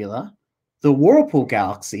Eye Nebula, the Whirlpool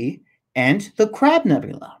Galaxy, and the Crab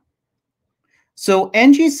Nebula. So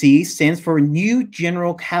NGC stands for New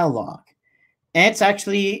General Catalog, and it's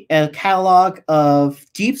actually a catalog of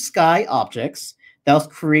deep sky objects that was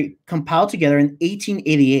compiled together in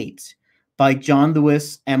 1888 by John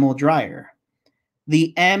Louis Emil Dreyer.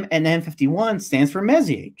 The M and N51 stands for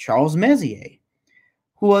Messier, Charles Messier,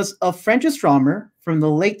 who was a French astronomer from the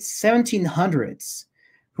late 1700s,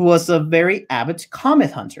 who was a very avid comet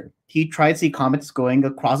hunter. He tried to see comets going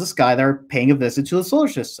across the sky that are paying a visit to the solar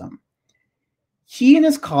system. He and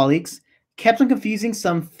his colleagues kept on confusing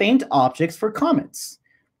some faint objects for comets.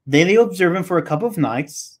 They observed them for a couple of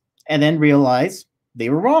nights, and then realize they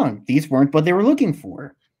were wrong. These weren't what they were looking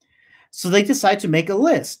for. So they decide to make a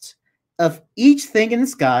list of each thing in the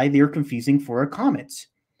sky they were confusing for a comet,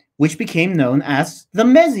 which became known as the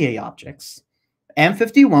Messier objects.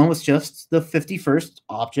 M51 was just the 51st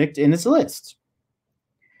object in this list.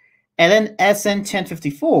 And then SN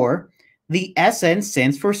 1054, the SN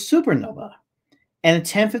stands for supernova, and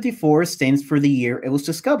 1054 stands for the year it was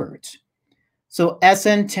discovered. So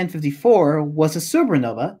SN 1054 was a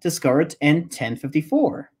supernova discovered in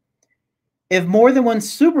 1054. If more than one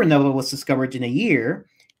supernova was discovered in a year,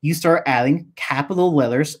 you start adding capital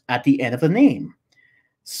letters at the end of the name.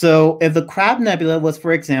 So if the Crab Nebula was,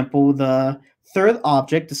 for example, the third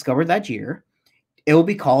object discovered that year, it will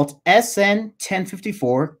be called SN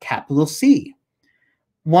 1054 capital C.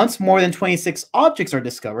 Once more than 26 objects are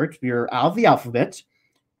discovered, you're out of the alphabet,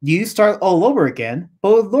 you start all over again,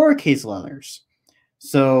 but with lowercase letters.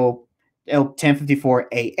 So 1054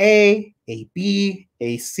 AA, AB,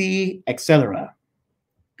 AC, etc.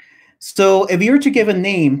 So if you were to give a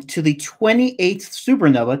name to the 28th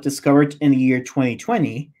supernova discovered in the year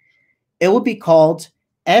 2020, it would be called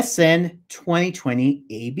SN 2020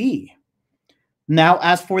 AB. Now,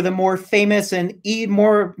 as for the more famous and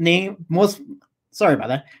sorry about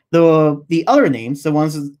that, the other names, the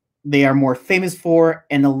ones they are more famous for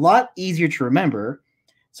and a lot easier to remember,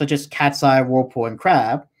 such as Cat's Eye, Whirlpool, and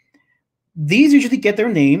Crab, these usually get their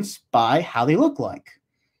names by how they look like.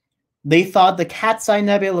 They thought the Cat's Eye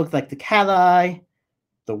Nebula looked like the cat eye,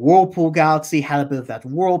 the Whirlpool Galaxy had a bit of that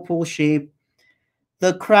whirlpool shape,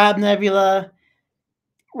 the Crab Nebula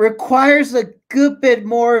requires a good bit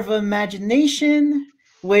more of imagination,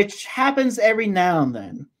 which happens every now and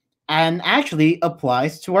then, and actually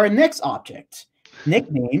applies to our next object,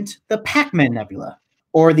 nicknamed the Pacman Nebula,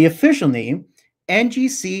 or the official name,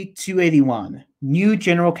 NGC 281, New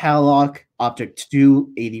General Catalog Object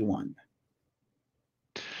 281.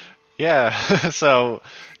 Yeah, so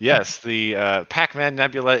yes, the Pacman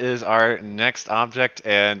Nebula is our next object,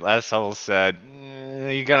 and as Saul said,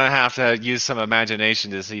 you're gonna have to use some imagination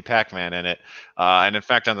to see Pac-Man in it. And in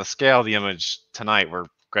fact, on the scale of the image tonight, we're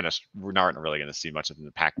not really gonna see much of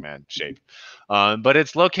the Pac-Man shape. But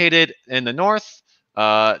it's located in the north.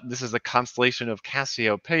 This is the constellation of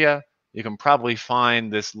Cassiopeia. You can probably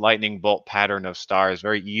find this lightning bolt pattern of stars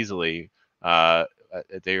very easily.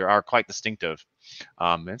 They are quite distinctive.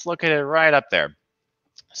 It's located right up there.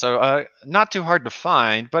 So not too hard to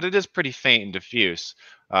find, but it is pretty faint and diffuse.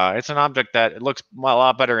 It's an object that it looks a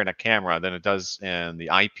lot better in a camera than it does in the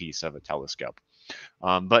eyepiece of a telescope.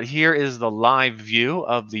 But here is the live view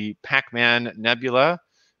of the Pacman Nebula.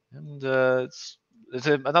 And it's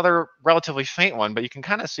another relatively faint one, but you can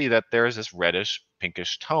kind of see that there is this reddish,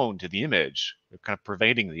 pinkish tone to the image, kind of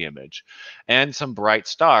pervading the image, and some bright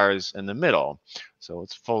stars in the middle. So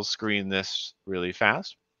let's full screen this really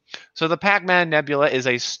fast. So the Pacman Nebula is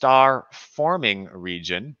a star-forming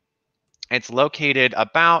region. It's located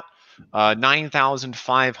about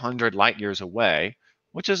 9,500 light years away,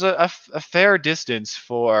 which is a fair distance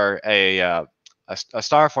for a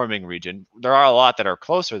star-forming region. There are a lot that are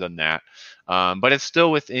closer than that, but it's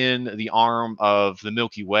still within the arm of the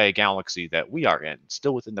Milky Way galaxy that we are in,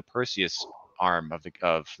 still within the Perseus arm of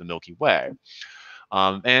the Milky Way.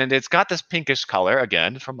 And it's got this pinkish color,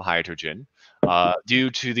 again, from hydrogen, due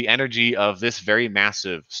to the energy of this very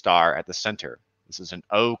massive star at the center. This is an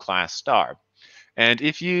O-class star. And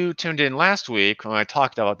if you tuned in last week when I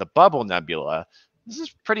talked about the Bubble Nebula, this is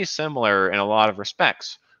pretty similar in a lot of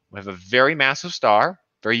respects. We have a very massive star,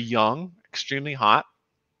 very young, extremely hot,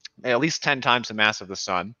 at least 10 times the mass of the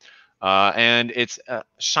sun. And it's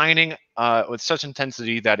shining with such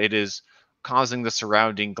intensity that it is causing the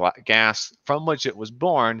surrounding gas from which it was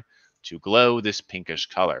born to glow this pinkish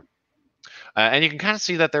color. And you can kind of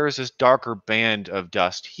see that there is this darker band of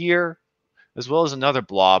dust here, as well as another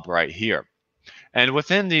blob right here. And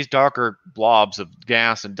within these darker blobs of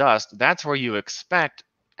gas and dust, that's where you expect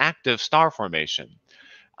active star formation.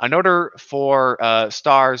 In order for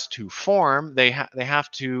stars to form, they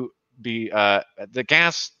have to be the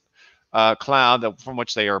gas cloud from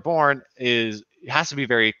which they are born has to be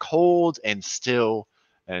very cold and still,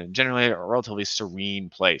 and generally a relatively serene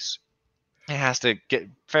place. It has to get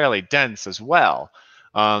fairly dense as well.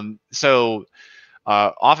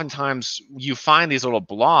 Oftentimes you find these little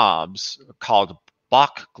blobs called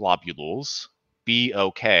Bok globules,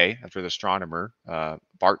 B-O-K, after the astronomer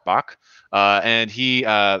Bart Bok, and he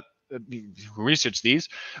researched these,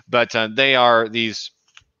 but they are these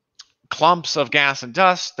clumps of gas and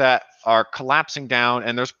dust that are collapsing down,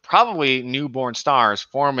 and there's probably newborn stars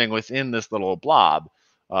forming within this little blob,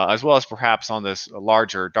 as well as perhaps on this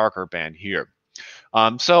larger, darker band here.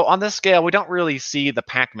 So on this scale, we don't really see the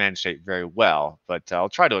Pac-Man shape very well, but I'll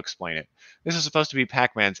try to explain it. This is supposed to be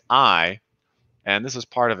Pac-Man's eye, and this is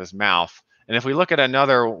part of his mouth. And if we look at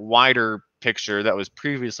another wider picture that was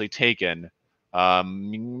previously taken,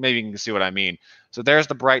 maybe you can see what I mean. So there's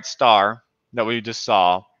the bright star that we just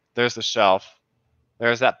saw. There's the shelf.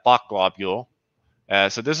 There's that block globule.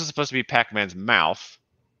 So this is supposed to be Pac-Man's mouth.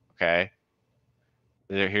 Okay.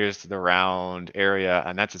 Here's the round area,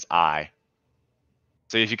 and that's his eye.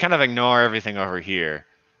 So if you kind of ignore everything over here,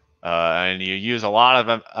 and you use a lot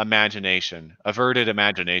of imagination, averted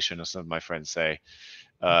imagination, as some of my friends say,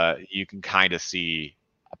 you can kind of see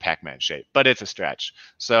a Pac-Man shape, but it's a stretch.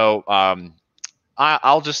 So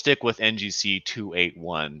I'll just stick with NGC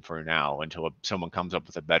 281 for now until someone comes up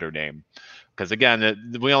with a better name. Because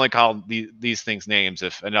again, we only call these things names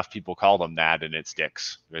if enough people call them that, and it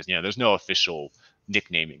sticks. There's no official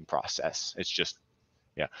nicknaming process. It's just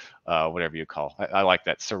whatever you call. I like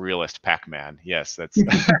that surrealist Pac-Man. Yes, that's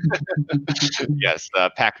yes,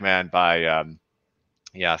 Pac-Man by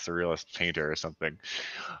surrealist painter or something.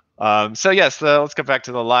 So yes, let's go back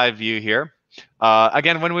to the live view here.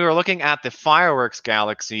 Again, when we were looking at the fireworks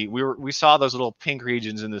galaxy, we saw those little pink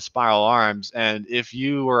regions in the spiral arms, and if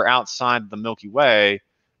you were outside the Milky Way,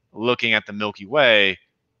 looking at the Milky Way,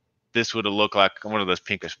 this would look like one of those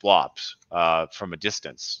pinkish blobs from a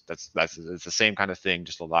distance. It's the same kind of thing,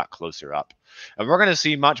 just a lot closer up. And we're going to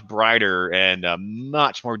see much brighter and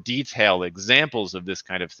much more detailed examples of this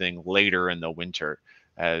kind of thing later in the winter,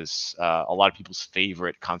 as a lot of people's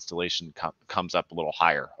favorite constellation comes up a little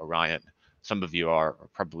higher, Orion. Some of you are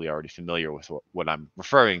probably already familiar with what I'm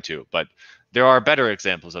referring to, but there are better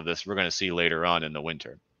examples of this we're going to see later on in the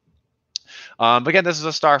winter. Again, this is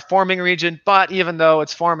a star forming region, but even though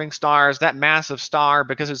it's forming stars, that massive star,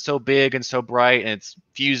 because it's so big and so bright and it's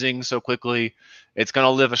fusing so quickly, it's going to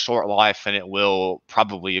live a short life, and it will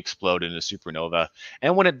probably explode in a supernova.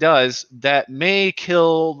 And when it does, that may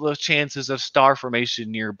kill the chances of star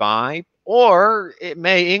formation nearby, or it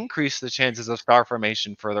may increase the chances of star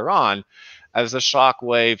formation further on as the shock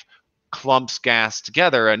wave clumps gas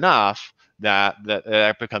together enough that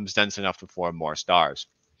it becomes dense enough to form more stars.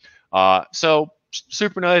 So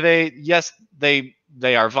supernovae, yes, they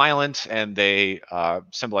are violent and they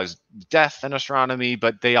symbolize death in astronomy,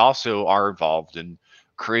 but they also are involved in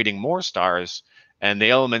creating more stars, and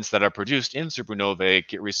the elements that are produced in supernovae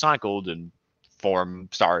get recycled and form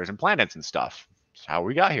stars and planets and stuff. That's how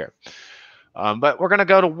we got here. But we're going to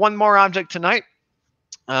go to one more object tonight.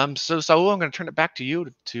 So Saul, I'm going to turn it back to you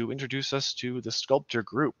to introduce us to the Sculptor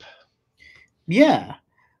group. Yeah.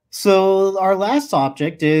 So our last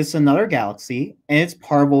object is another galaxy, and it's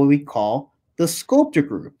part of what we call the Sculptor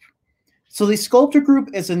group. So the Sculptor group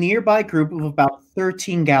is a nearby group of about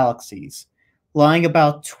 13 galaxies, lying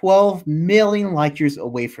about 12 million light years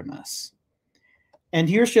away from us. And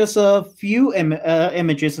here's just a few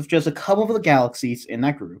images of just a couple of the galaxies in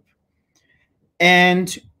that group.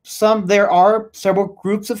 And there are several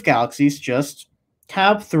groups of galaxies just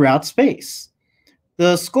kind of throughout space.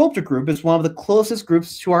 The Sculptor group is one of the closest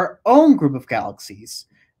groups to our own group of galaxies,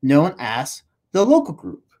 known as the Local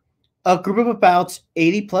group, a group of about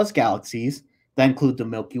 80 plus galaxies that include the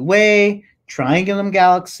Milky Way, Triangulum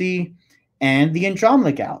Galaxy, and the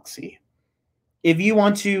Andromeda Galaxy. If you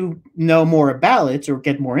want to know more about it or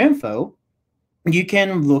get more info, you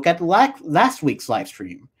can look at last week's live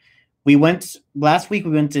stream. Last week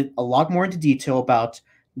we went a lot more into detail about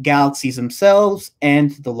galaxies themselves and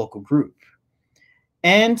the Local group.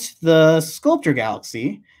 And the Sculptor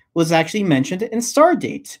Galaxy was actually mentioned in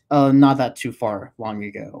Stardate not that too far long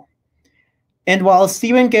ago. And while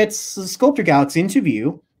Steven gets the Sculptor Galaxy into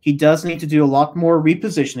view, he does need to do a lot more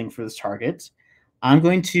repositioning for this target. I'm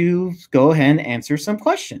going to go ahead and answer some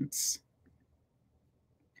questions.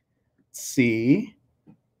 Let's see.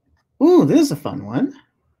 Ooh, this is a fun one.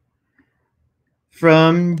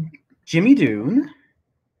 From Jimmy Doon.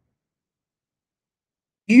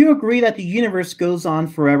 Do you agree that the universe goes on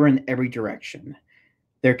forever in every direction?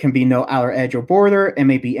 There can be no outer edge or border, and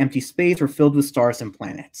may be empty space or filled with stars and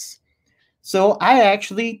planets. So I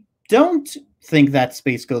actually don't think that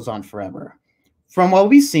space goes on forever. From what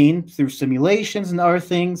we've seen through simulations and other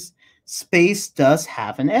things, space does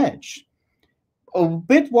have an edge. A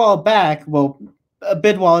bit while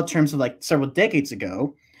in terms of like several decades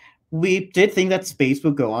ago, we did think that space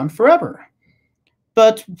would go on forever.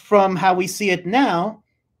 But from how we see it now,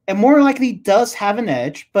 it more likely does have an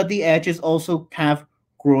edge, but the edge is also kind of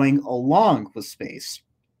growing along with space.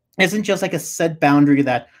 It isn't just like a set boundary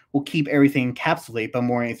that will keep everything encapsulated, but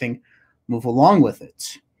more anything move along with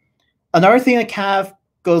it. Another thing that kind of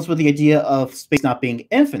goes with the idea of space not being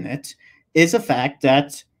infinite is the fact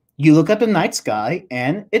that you look at the night sky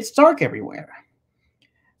and it's dark everywhere.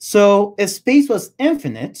 So if space was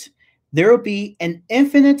infinite, there would be an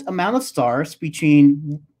infinite amount of stars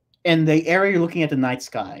between in the area you're looking at the night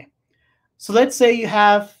sky. So let's say you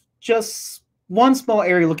have just one small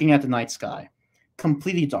area looking at the night sky,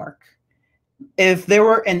 completely dark. If there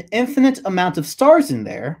were an infinite amount of stars in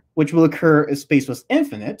there, which will occur if space was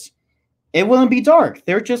infinite, it wouldn't be dark.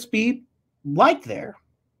 There'd just be light there.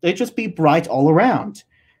 They'd just be bright all around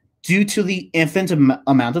due to the infinite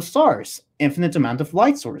amount of stars, infinite amount of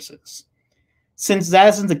light sources. Since that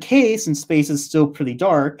isn't the case and space is still pretty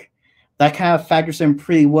dark, that kind of factors in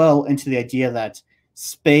pretty well into the idea that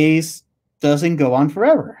space doesn't go on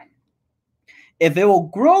forever. If it will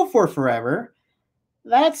grow for forever,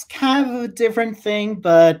 that's kind of a different thing,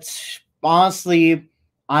 but honestly,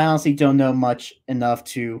 I honestly don't know much enough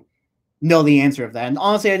to know the answer of that. And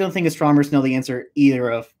honestly, I don't think astronomers know the answer either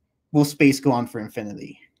of will space go on for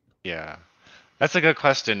infinity. Yeah, that's a good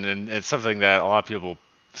question, and it's something that a lot of people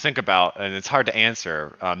think about, and it's hard to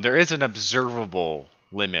answer. There is an observable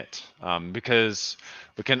limit because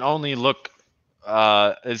we can only look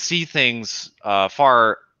and see things so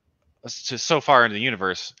far in the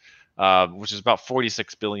universe, which is about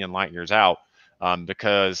 46 billion light years out,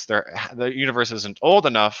 because the universe isn't old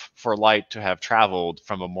enough for light to have traveled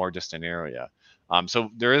from a more distant area.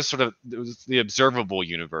 So there is sort of the observable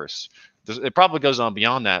universe. It probably goes on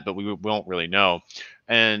beyond that, but we won't really know.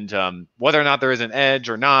 And whether or not there is an edge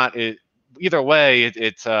or not, either way,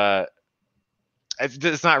 it's not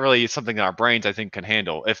really something that our brains, I think, can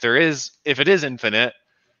handle. If it is infinite,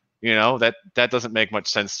 that doesn't make much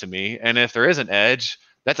sense to me. And if there is an edge,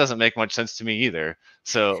 that doesn't make much sense to me either.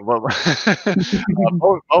 So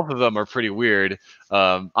both of them are pretty weird.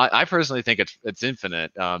 I personally think it's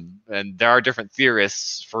infinite, and there are different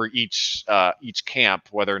theorists for each camp,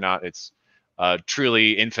 whether or not it's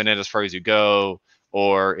truly infinite as far as you go,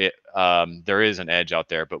 or there is an edge out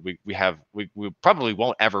there. But we probably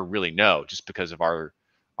won't ever really know, just because of our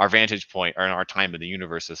vantage point or in our time in the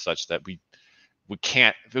universe is such that we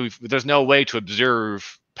can't. There's no way to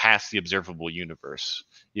observe past the observable universe,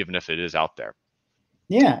 even if it is out there.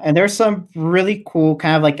 Yeah, and there's some really cool,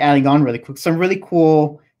 kind of like adding on really quick, some really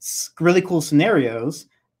cool scenarios,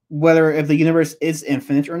 whether if the universe is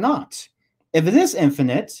infinite or not. If it is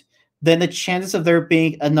infinite, then the chances of there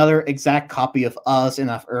being another exact copy of us and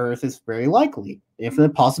of Earth is very likely.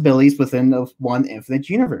 Infinite possibilities within one infinite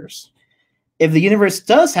universe. If the universe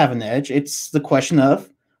does have an edge, it's the question of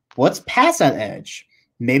what's past that edge.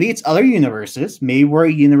 Maybe it's other universes. Maybe we're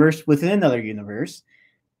a universe within another universe.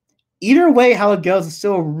 Either way, how it goes is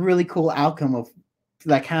still a really cool outcome of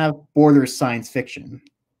that kind of borders science fiction.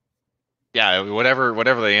 Yeah, whatever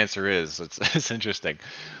the answer is, it's interesting.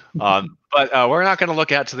 But we're not going to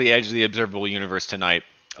look out to the edge of the observable universe tonight.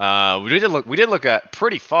 We did look at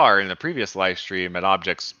pretty far in the previous live stream at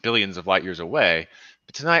objects billions of light years away.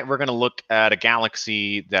 But tonight we're going to look at a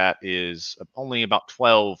galaxy that is only about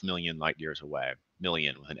 12 million light years away.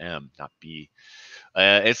 Million with an M, not B.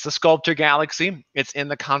 It's the Sculptor Galaxy. It's in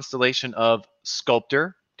the constellation of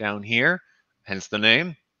Sculptor down here, hence the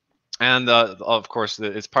name. And of course,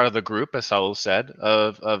 it's part of the group, as Saul said,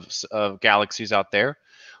 of galaxies out there.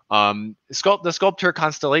 The Sculptor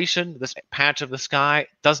constellation, this patch of the sky,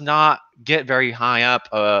 does not get very high up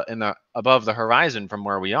above the horizon from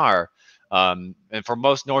where we are. And for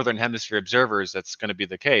most northern hemisphere observers, that's going to be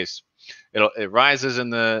the case. It rises in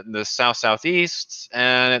the south-southeast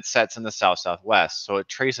and it sets in the south-southwest. So it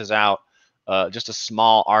traces out just a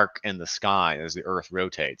small arc in the sky as the Earth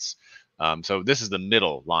rotates. So this is the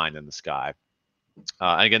middle line in the sky.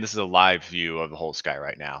 And again, this is a live view of the whole sky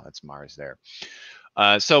right now. That's Mars there.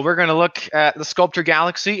 So we're going to look at the Sculptor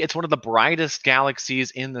Galaxy. It's one of the brightest galaxies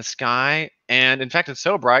in the sky. And in fact, it's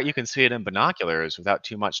so bright you can see it in binoculars without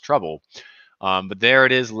too much trouble. But there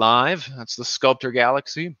it is live. That's the Sculptor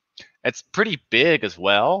Galaxy. It's pretty big as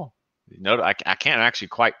well. I can't actually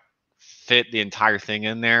quite fit the entire thing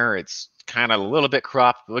in there. It's kind of a little bit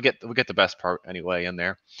cropped. We'll get the best part anyway in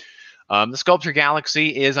there. The Sculptor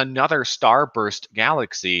Galaxy is another starburst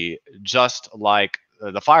galaxy, just like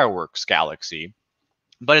the Fireworks Galaxy,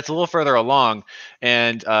 but it's a little further along,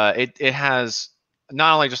 and it has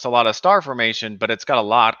not only just a lot of star formation, but it's got a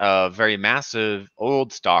lot of very massive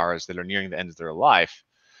old stars that are nearing the end of their life.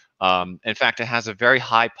 In fact, it has a very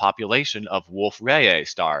high population of Wolf-Rayet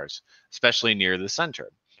stars, especially near the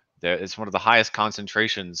center. It's one of the highest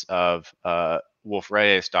concentrations of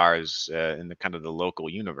Wolf-Rayet stars in the kind of the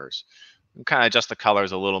local universe. And kind of adjust the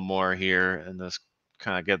colors a little more here, and just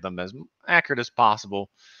kind of get them as accurate as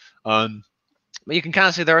possible. But you can kind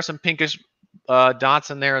of see there are some pinkish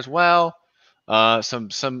dots in there as well. some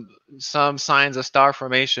signs of star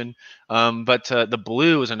formation. But the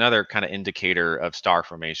blue is another kind of indicator of star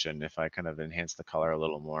formation. If I kind of enhance the color a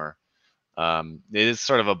little more, it is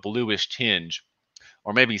sort of a bluish tinge,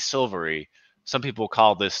 or maybe silvery. Some people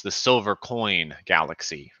call this the silver coin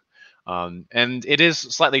galaxy. And it is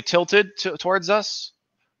slightly tilted towards us,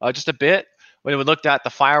 just a bit. When we looked at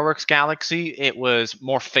the fireworks galaxy, it was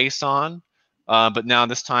more face on, but now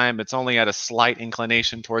this time it's only at a slight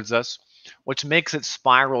inclination towards us, which makes its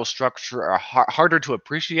spiral structure harder to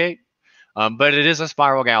appreciate. But it is a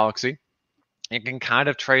spiral galaxy. You can kind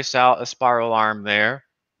of trace out a spiral arm there,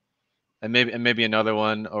 and maybe another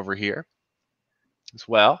one over here as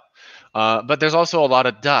well. But there's also a lot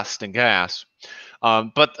of dust and gas.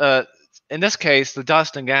 But in this case, the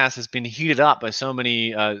dust and gas has been heated up by so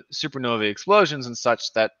many supernovae explosions and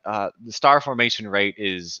such that the star formation rate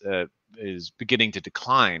is beginning to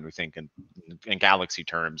decline. We think in galaxy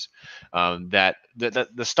terms, that the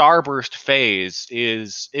starburst phase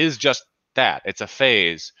is just that. It's a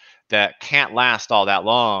phase that can't last all that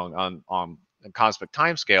long on cosmic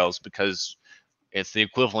timescales, because it's the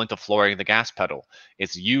equivalent of flooring the gas pedal.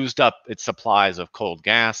 It's used up its supplies of cold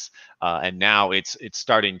gas, and now it's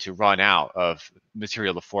starting to run out of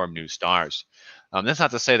material to form new stars. That's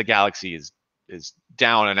not to say the galaxy is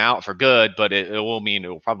down and out for good, but it will mean it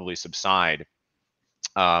will probably subside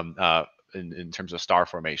in terms of star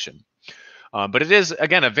formation. But it is,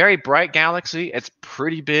 again, a very bright galaxy. It's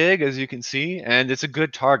pretty big, as you can see, and it's a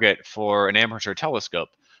good target for an amateur telescope.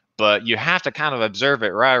 But you have to kind of observe it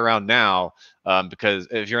right around now, because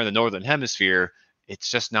if you're in the northern hemisphere,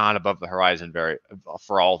 it's just not above the horizon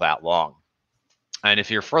for all that long. And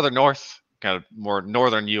if you're further north, kind of more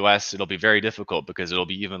northern U.S., it'll be very difficult because it'll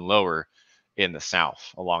be even lower in the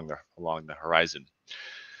south along the horizon.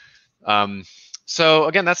 So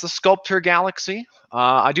again, that's the Sculptor Galaxy.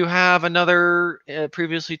 I do have another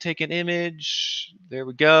previously taken image. There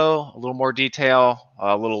we go. A little more detail,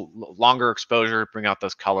 a little longer exposure, bring out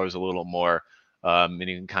those colors a little more. And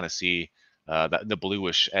you can kind of see the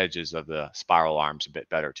bluish edges of the spiral arms a bit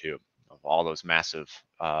better too, of all those massive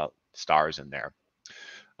stars in there.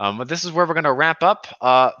 But this is where we're going to wrap up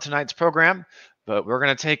tonight's program. But we're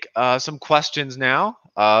going to take some questions now.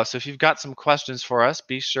 So if you've got some questions for us,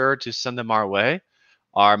 be sure to send them our way.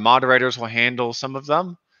 Our moderators will handle some of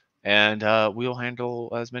them, and we'll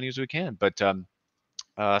handle as many as we can. But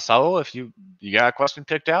Saul, if you got a question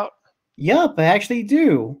picked out? Yep, I actually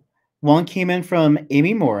do. One came in from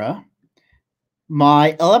Amy Mora.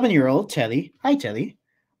 My 11-year-old Teddy, hi Teddy,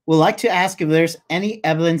 would like to ask if there's any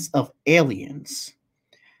evidence of aliens.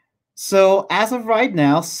 So as of right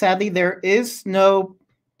now, sadly, there is no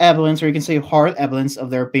evidence, or you can say hard evidence, of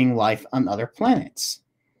there being life on other planets.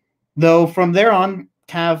 Though from there on,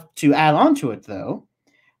 kind of to add on to it, though,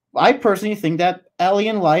 I personally think that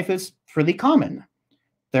alien life is pretty common.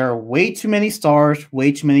 There are way too many stars,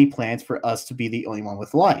 way too many planets for us to be the only one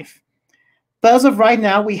with life. But as of right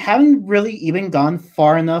now, we haven't really even gone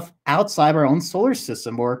far enough outside our own solar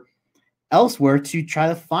system or elsewhere to try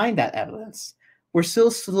to find that evidence. We're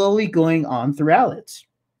still slowly going on throughout it.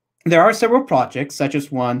 There are several projects, such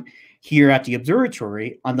as one here at the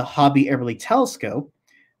observatory on the Hobby Everly telescope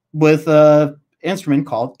with an instrument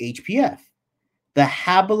called HPF, the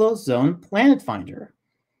Habitable Zone Planet Finder.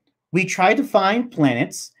 We try to find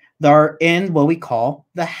planets that are in what we call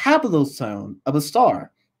the habitable zone of a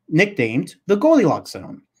star, nicknamed the Goldilocks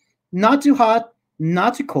zone. Not too hot,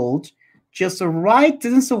 not too cold, just the right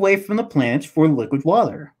distance away from the planet for liquid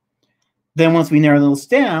water. Then once we narrow those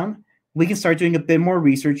down, we can start doing a bit more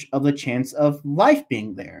research of the chance of life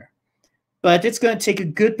being there. But it's going to take a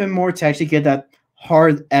good bit more to actually get that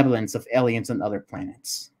hard evidence of aliens on other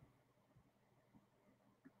planets.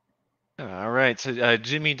 All right. So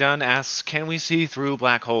Jimmy Dunn asks, can we see through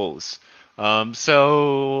black holes?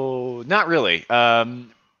 So not really,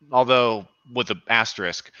 although with an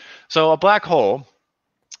asterisk. So a black hole,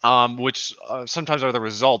 which sometimes are the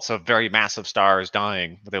results of very massive stars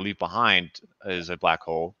dying. What they leave behind is a black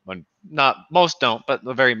hole. And not most don't, but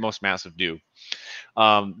the very most massive do.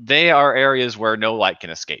 They are areas where no light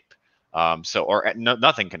can escape.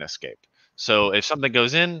 Nothing can escape. So if something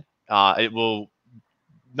goes in, it will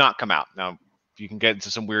not come out. Now, you can get into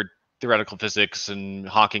some weird theoretical physics and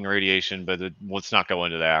Hawking radiation, but let's not go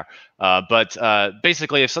into there. But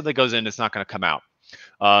basically, if something goes in, it's not going to come out.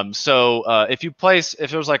 If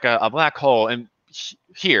there was like a black hole in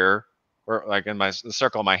here, or like in the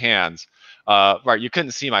circle of my hands, right, you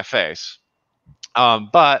couldn't see my face.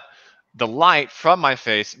 But the light from my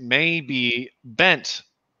face may be bent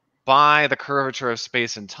by the curvature of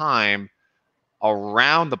space and time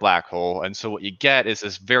around the black hole, and so what you get is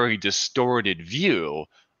this very distorted view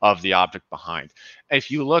of the object behind. If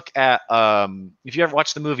you look at, if you ever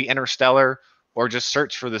watch the movie Interstellar, or just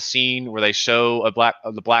search for the scene where they show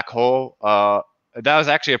the black hole, that was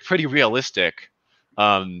actually a pretty realistic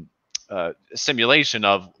simulation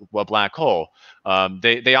of a black hole.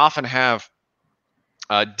 They often have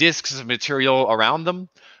disks of material around them,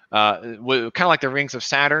 kind of like the rings of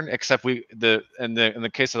Saturn, except in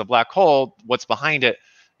the case of the black hole, what's behind it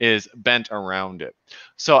is bent around it.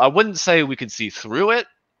 So I wouldn't say we could see through it,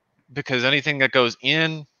 because anything that goes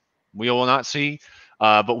in, we will not see,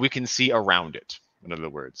 but we can see around it. In other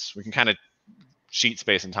words, we can kind of cheat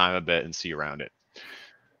space and time a bit and see around it.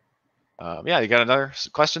 Yeah, you got another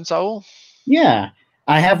question, Saul? Yeah,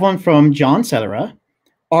 I have one from John Cetera.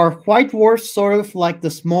 Are white dwarfs sort of like the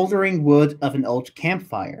smoldering wood of an old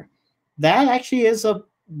campfire? That actually is a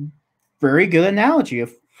very good analogy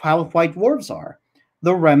of how white dwarfs are,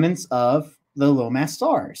 the remnants of the low-mass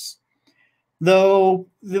stars. Though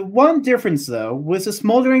the one difference, though, was the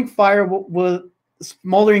smoldering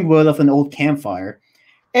wood of an old campfire,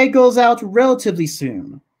 it goes out relatively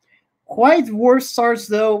soon. White dwarf stars,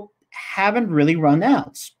 though, haven't really run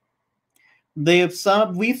out. We've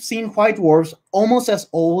seen white dwarfs almost as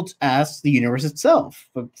old as the universe itself,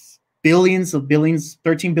 billions of billions,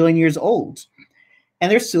 13 billion years old,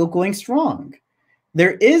 and they're still going strong.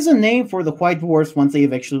 There is a name for the white dwarfs once they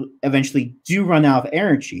eventually do run out of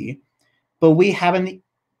energy, but we haven't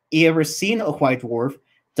ever seen a white dwarf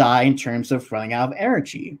die in terms of running out of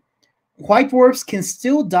energy. White dwarfs can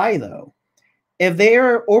still die, though. If they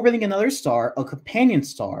are orbiting another star, a companion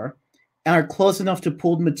star, and are close enough to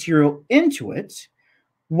pull material into it,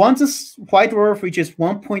 once a white dwarf reaches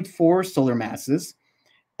 1.4 solar masses,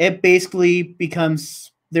 it basically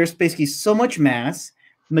becomes, there's basically so much mass,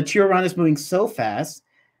 material around is moving so fast,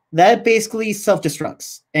 that it basically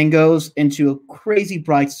self-destructs and goes into a crazy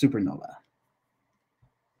bright supernova.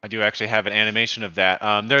 I do actually have an animation of that.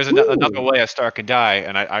 There's another way a star can die,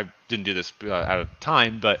 and I didn't do this out of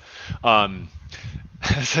time, but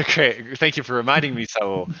so great. Thank you for reminding me,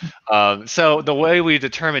 Saul. So the way we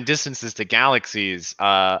determine distances to galaxies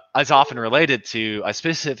is often related to a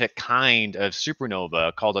specific kind of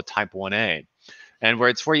supernova called a Type 1a, and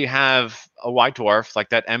where you have a white dwarf, like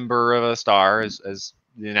that ember of a star, as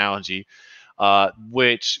the analogy,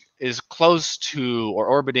 which is close to or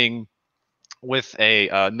orbiting with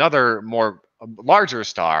another larger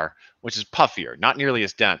star, which is puffier, not nearly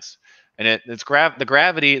as dense. And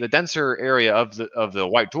the denser area of the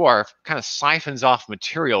white dwarf kind of siphons off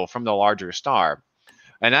material from the larger star.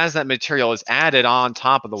 And as that material is added on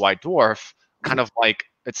top of the white dwarf, kind of like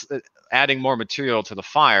it's adding more material to the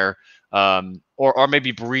fire, or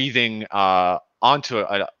maybe breathing onto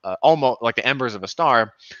almost like the embers of a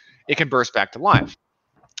star, it can burst back to life.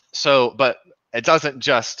 So, but it doesn't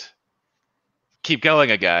just keep going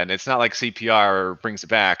again. It's not like CPR brings it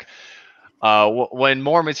back. When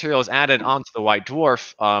more material is added onto the white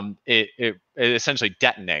dwarf, it essentially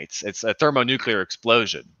detonates. It's a thermonuclear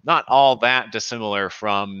explosion, not all that dissimilar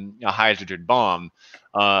from a hydrogen bomb,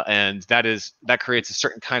 and that creates a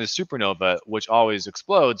certain kind of supernova, which always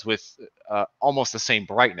explodes with almost the same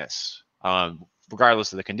brightness,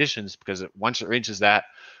 regardless of the conditions, because once it reaches that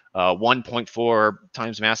 1.4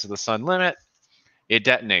 times mass of the sun limit, it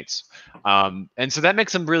detonates. And so that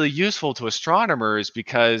makes them really useful to astronomers,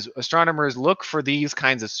 because astronomers look for these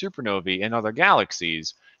kinds of supernovae in other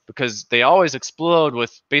galaxies because they always explode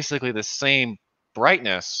with basically the same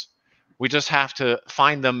brightness. We just have to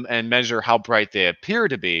find them and measure how bright they appear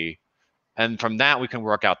to be. And from that, we can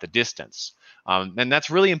work out the distance. And that's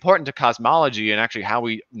really important to cosmology and actually how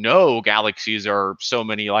we know galaxies are so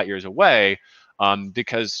many light years away,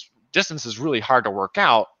 because distance is really hard to work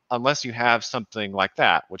out unless you have something like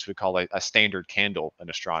that, which we call a standard candle in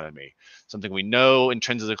astronomy, something we know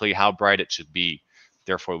intrinsically how bright it should be.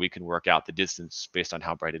 Therefore, we can work out the distance based on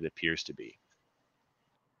how bright it appears to be.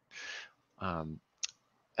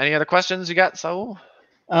 Any other questions you got, Saul?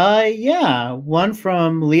 Yeah, one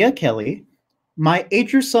from Leah Kelly. My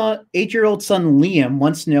 8-year-old son Liam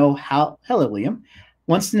wants to know how. Hello, Liam.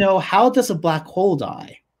 Wants to know, how does a black hole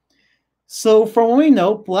die? So, from what we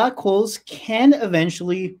know, black holes can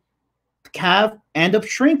eventually end up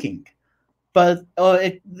shrinking, but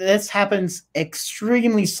this happens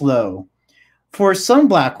extremely slow. For some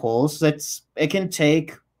black holes, it can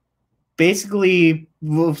take basically.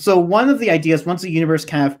 So, one of the ideas, once the universe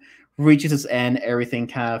kind of reaches its end, everything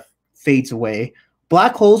kind of fades away.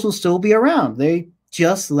 Black holes will still be around. They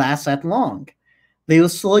just last that long. They will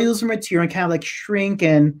slowly lose their material and kind of like shrink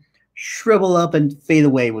and shrivel up and fade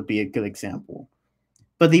away would be a good example.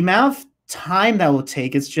 But the amount of time that will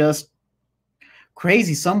take is just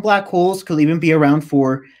crazy. Some black holes could even be around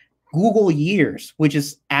for Google years, which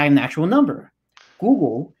is an actual number.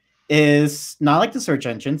 Google is not like the search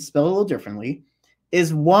engine, spelled a little differently,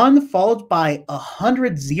 is 1 followed by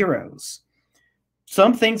 100 zeros.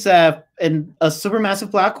 Some things that in a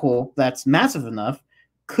supermassive black hole that's massive enough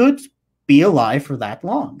could be alive for that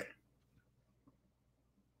long.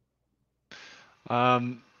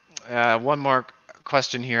 One more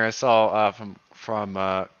question here I saw from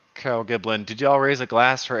Carol Giblin. Did y'all raise a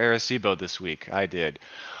glass for Arecibo this week? I did.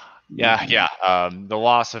 Yeah. The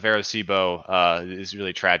loss of Arecibo is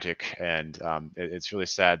really tragic, and it's really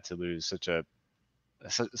sad to lose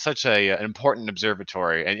such an important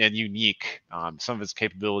observatory and unique. Some of its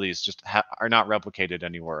capabilities just are not replicated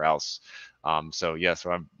anywhere else. So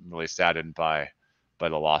I'm really saddened by the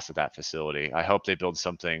loss of that facility. I hope they build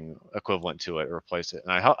something equivalent to it or replace it,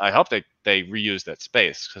 and I hope they reuse that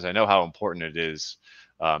space, because I know how important it is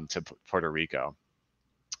to Puerto Rico.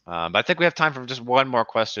 But I think we have time for just one more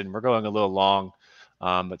question. We're going a little long,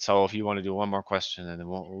 but Saul, if you want to do one more question, and then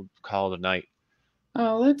we'll call it a night.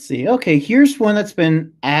 Let's see. Okay, here's one that's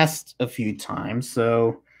been asked a few times,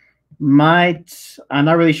 so I'm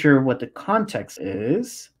not really sure what the context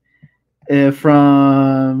is.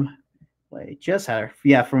 From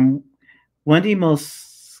Wendy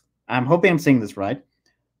I'm hoping I'm saying this right.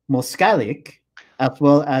 Moskalik, as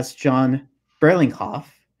well as John Berlinghoff.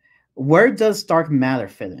 Where does dark matter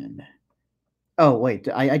fit in? Oh wait,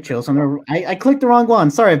 I chose something. I clicked the wrong one.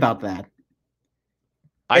 Sorry about that.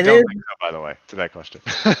 I don't think so, by the way, to that question.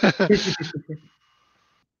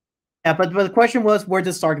 Yeah, but the question was, where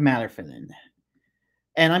does dark matter fit in?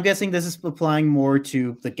 And I'm guessing this is applying more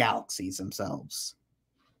to the galaxies themselves.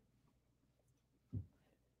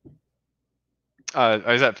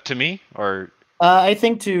 Is that to me, or? I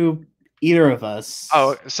think to either of us.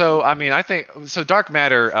 Oh, so I mean, I think so. Dark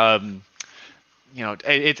matter.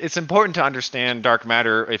 It's important to understand dark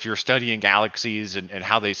matter if you're studying galaxies and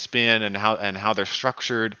how they spin and how they're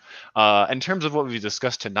structured. In terms of what we've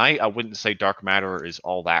discussed tonight, I wouldn't say dark matter is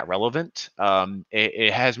all that relevant.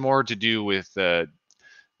 It has more to do with the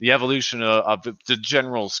evolution of the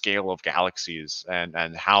general scale of galaxies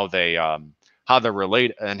and how they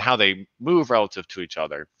relate and how they move relative to each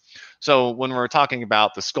other. So when we're talking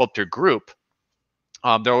about the Sculptor group,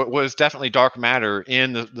 there was definitely dark matter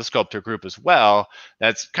in the Sculptor group as well.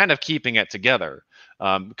 That's kind of keeping it together,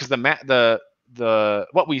 because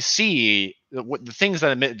what we see, the things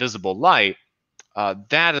that emit visible light,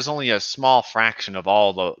 that is only a small fraction of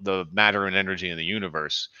all the matter and energy in the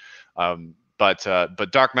universe. But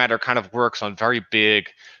dark matter kind of works on very big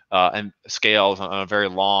and scales, on a very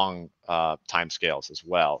long time scales as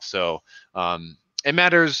well. So it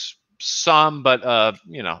matters some, but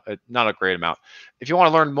not a great amount. If you want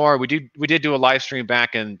to learn more, we did do a live stream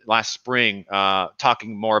back in last spring,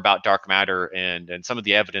 talking more about dark matter and some of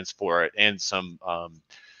the evidence for it, and some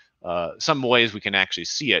ways we can actually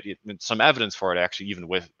see it, some evidence for it actually, even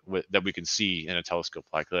with that we can see in a telescope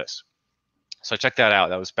like this. So check that out.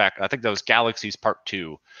 That was back, I think that was Galaxies Part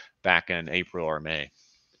 2 back in April or May.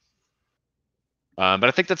 But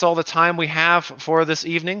I think that's all the time we have for this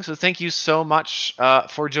evening. So thank you so much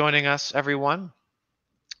for joining us, everyone.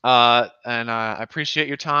 And I appreciate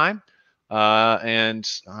your time.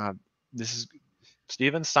 This is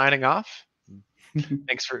Steven signing off.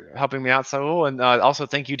 Thanks for helping me out, Saul. And also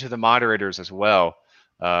thank you to the moderators as well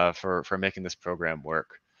for making this program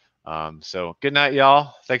work. So good night,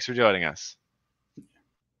 y'all. Thanks for joining us.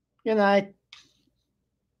 Good night.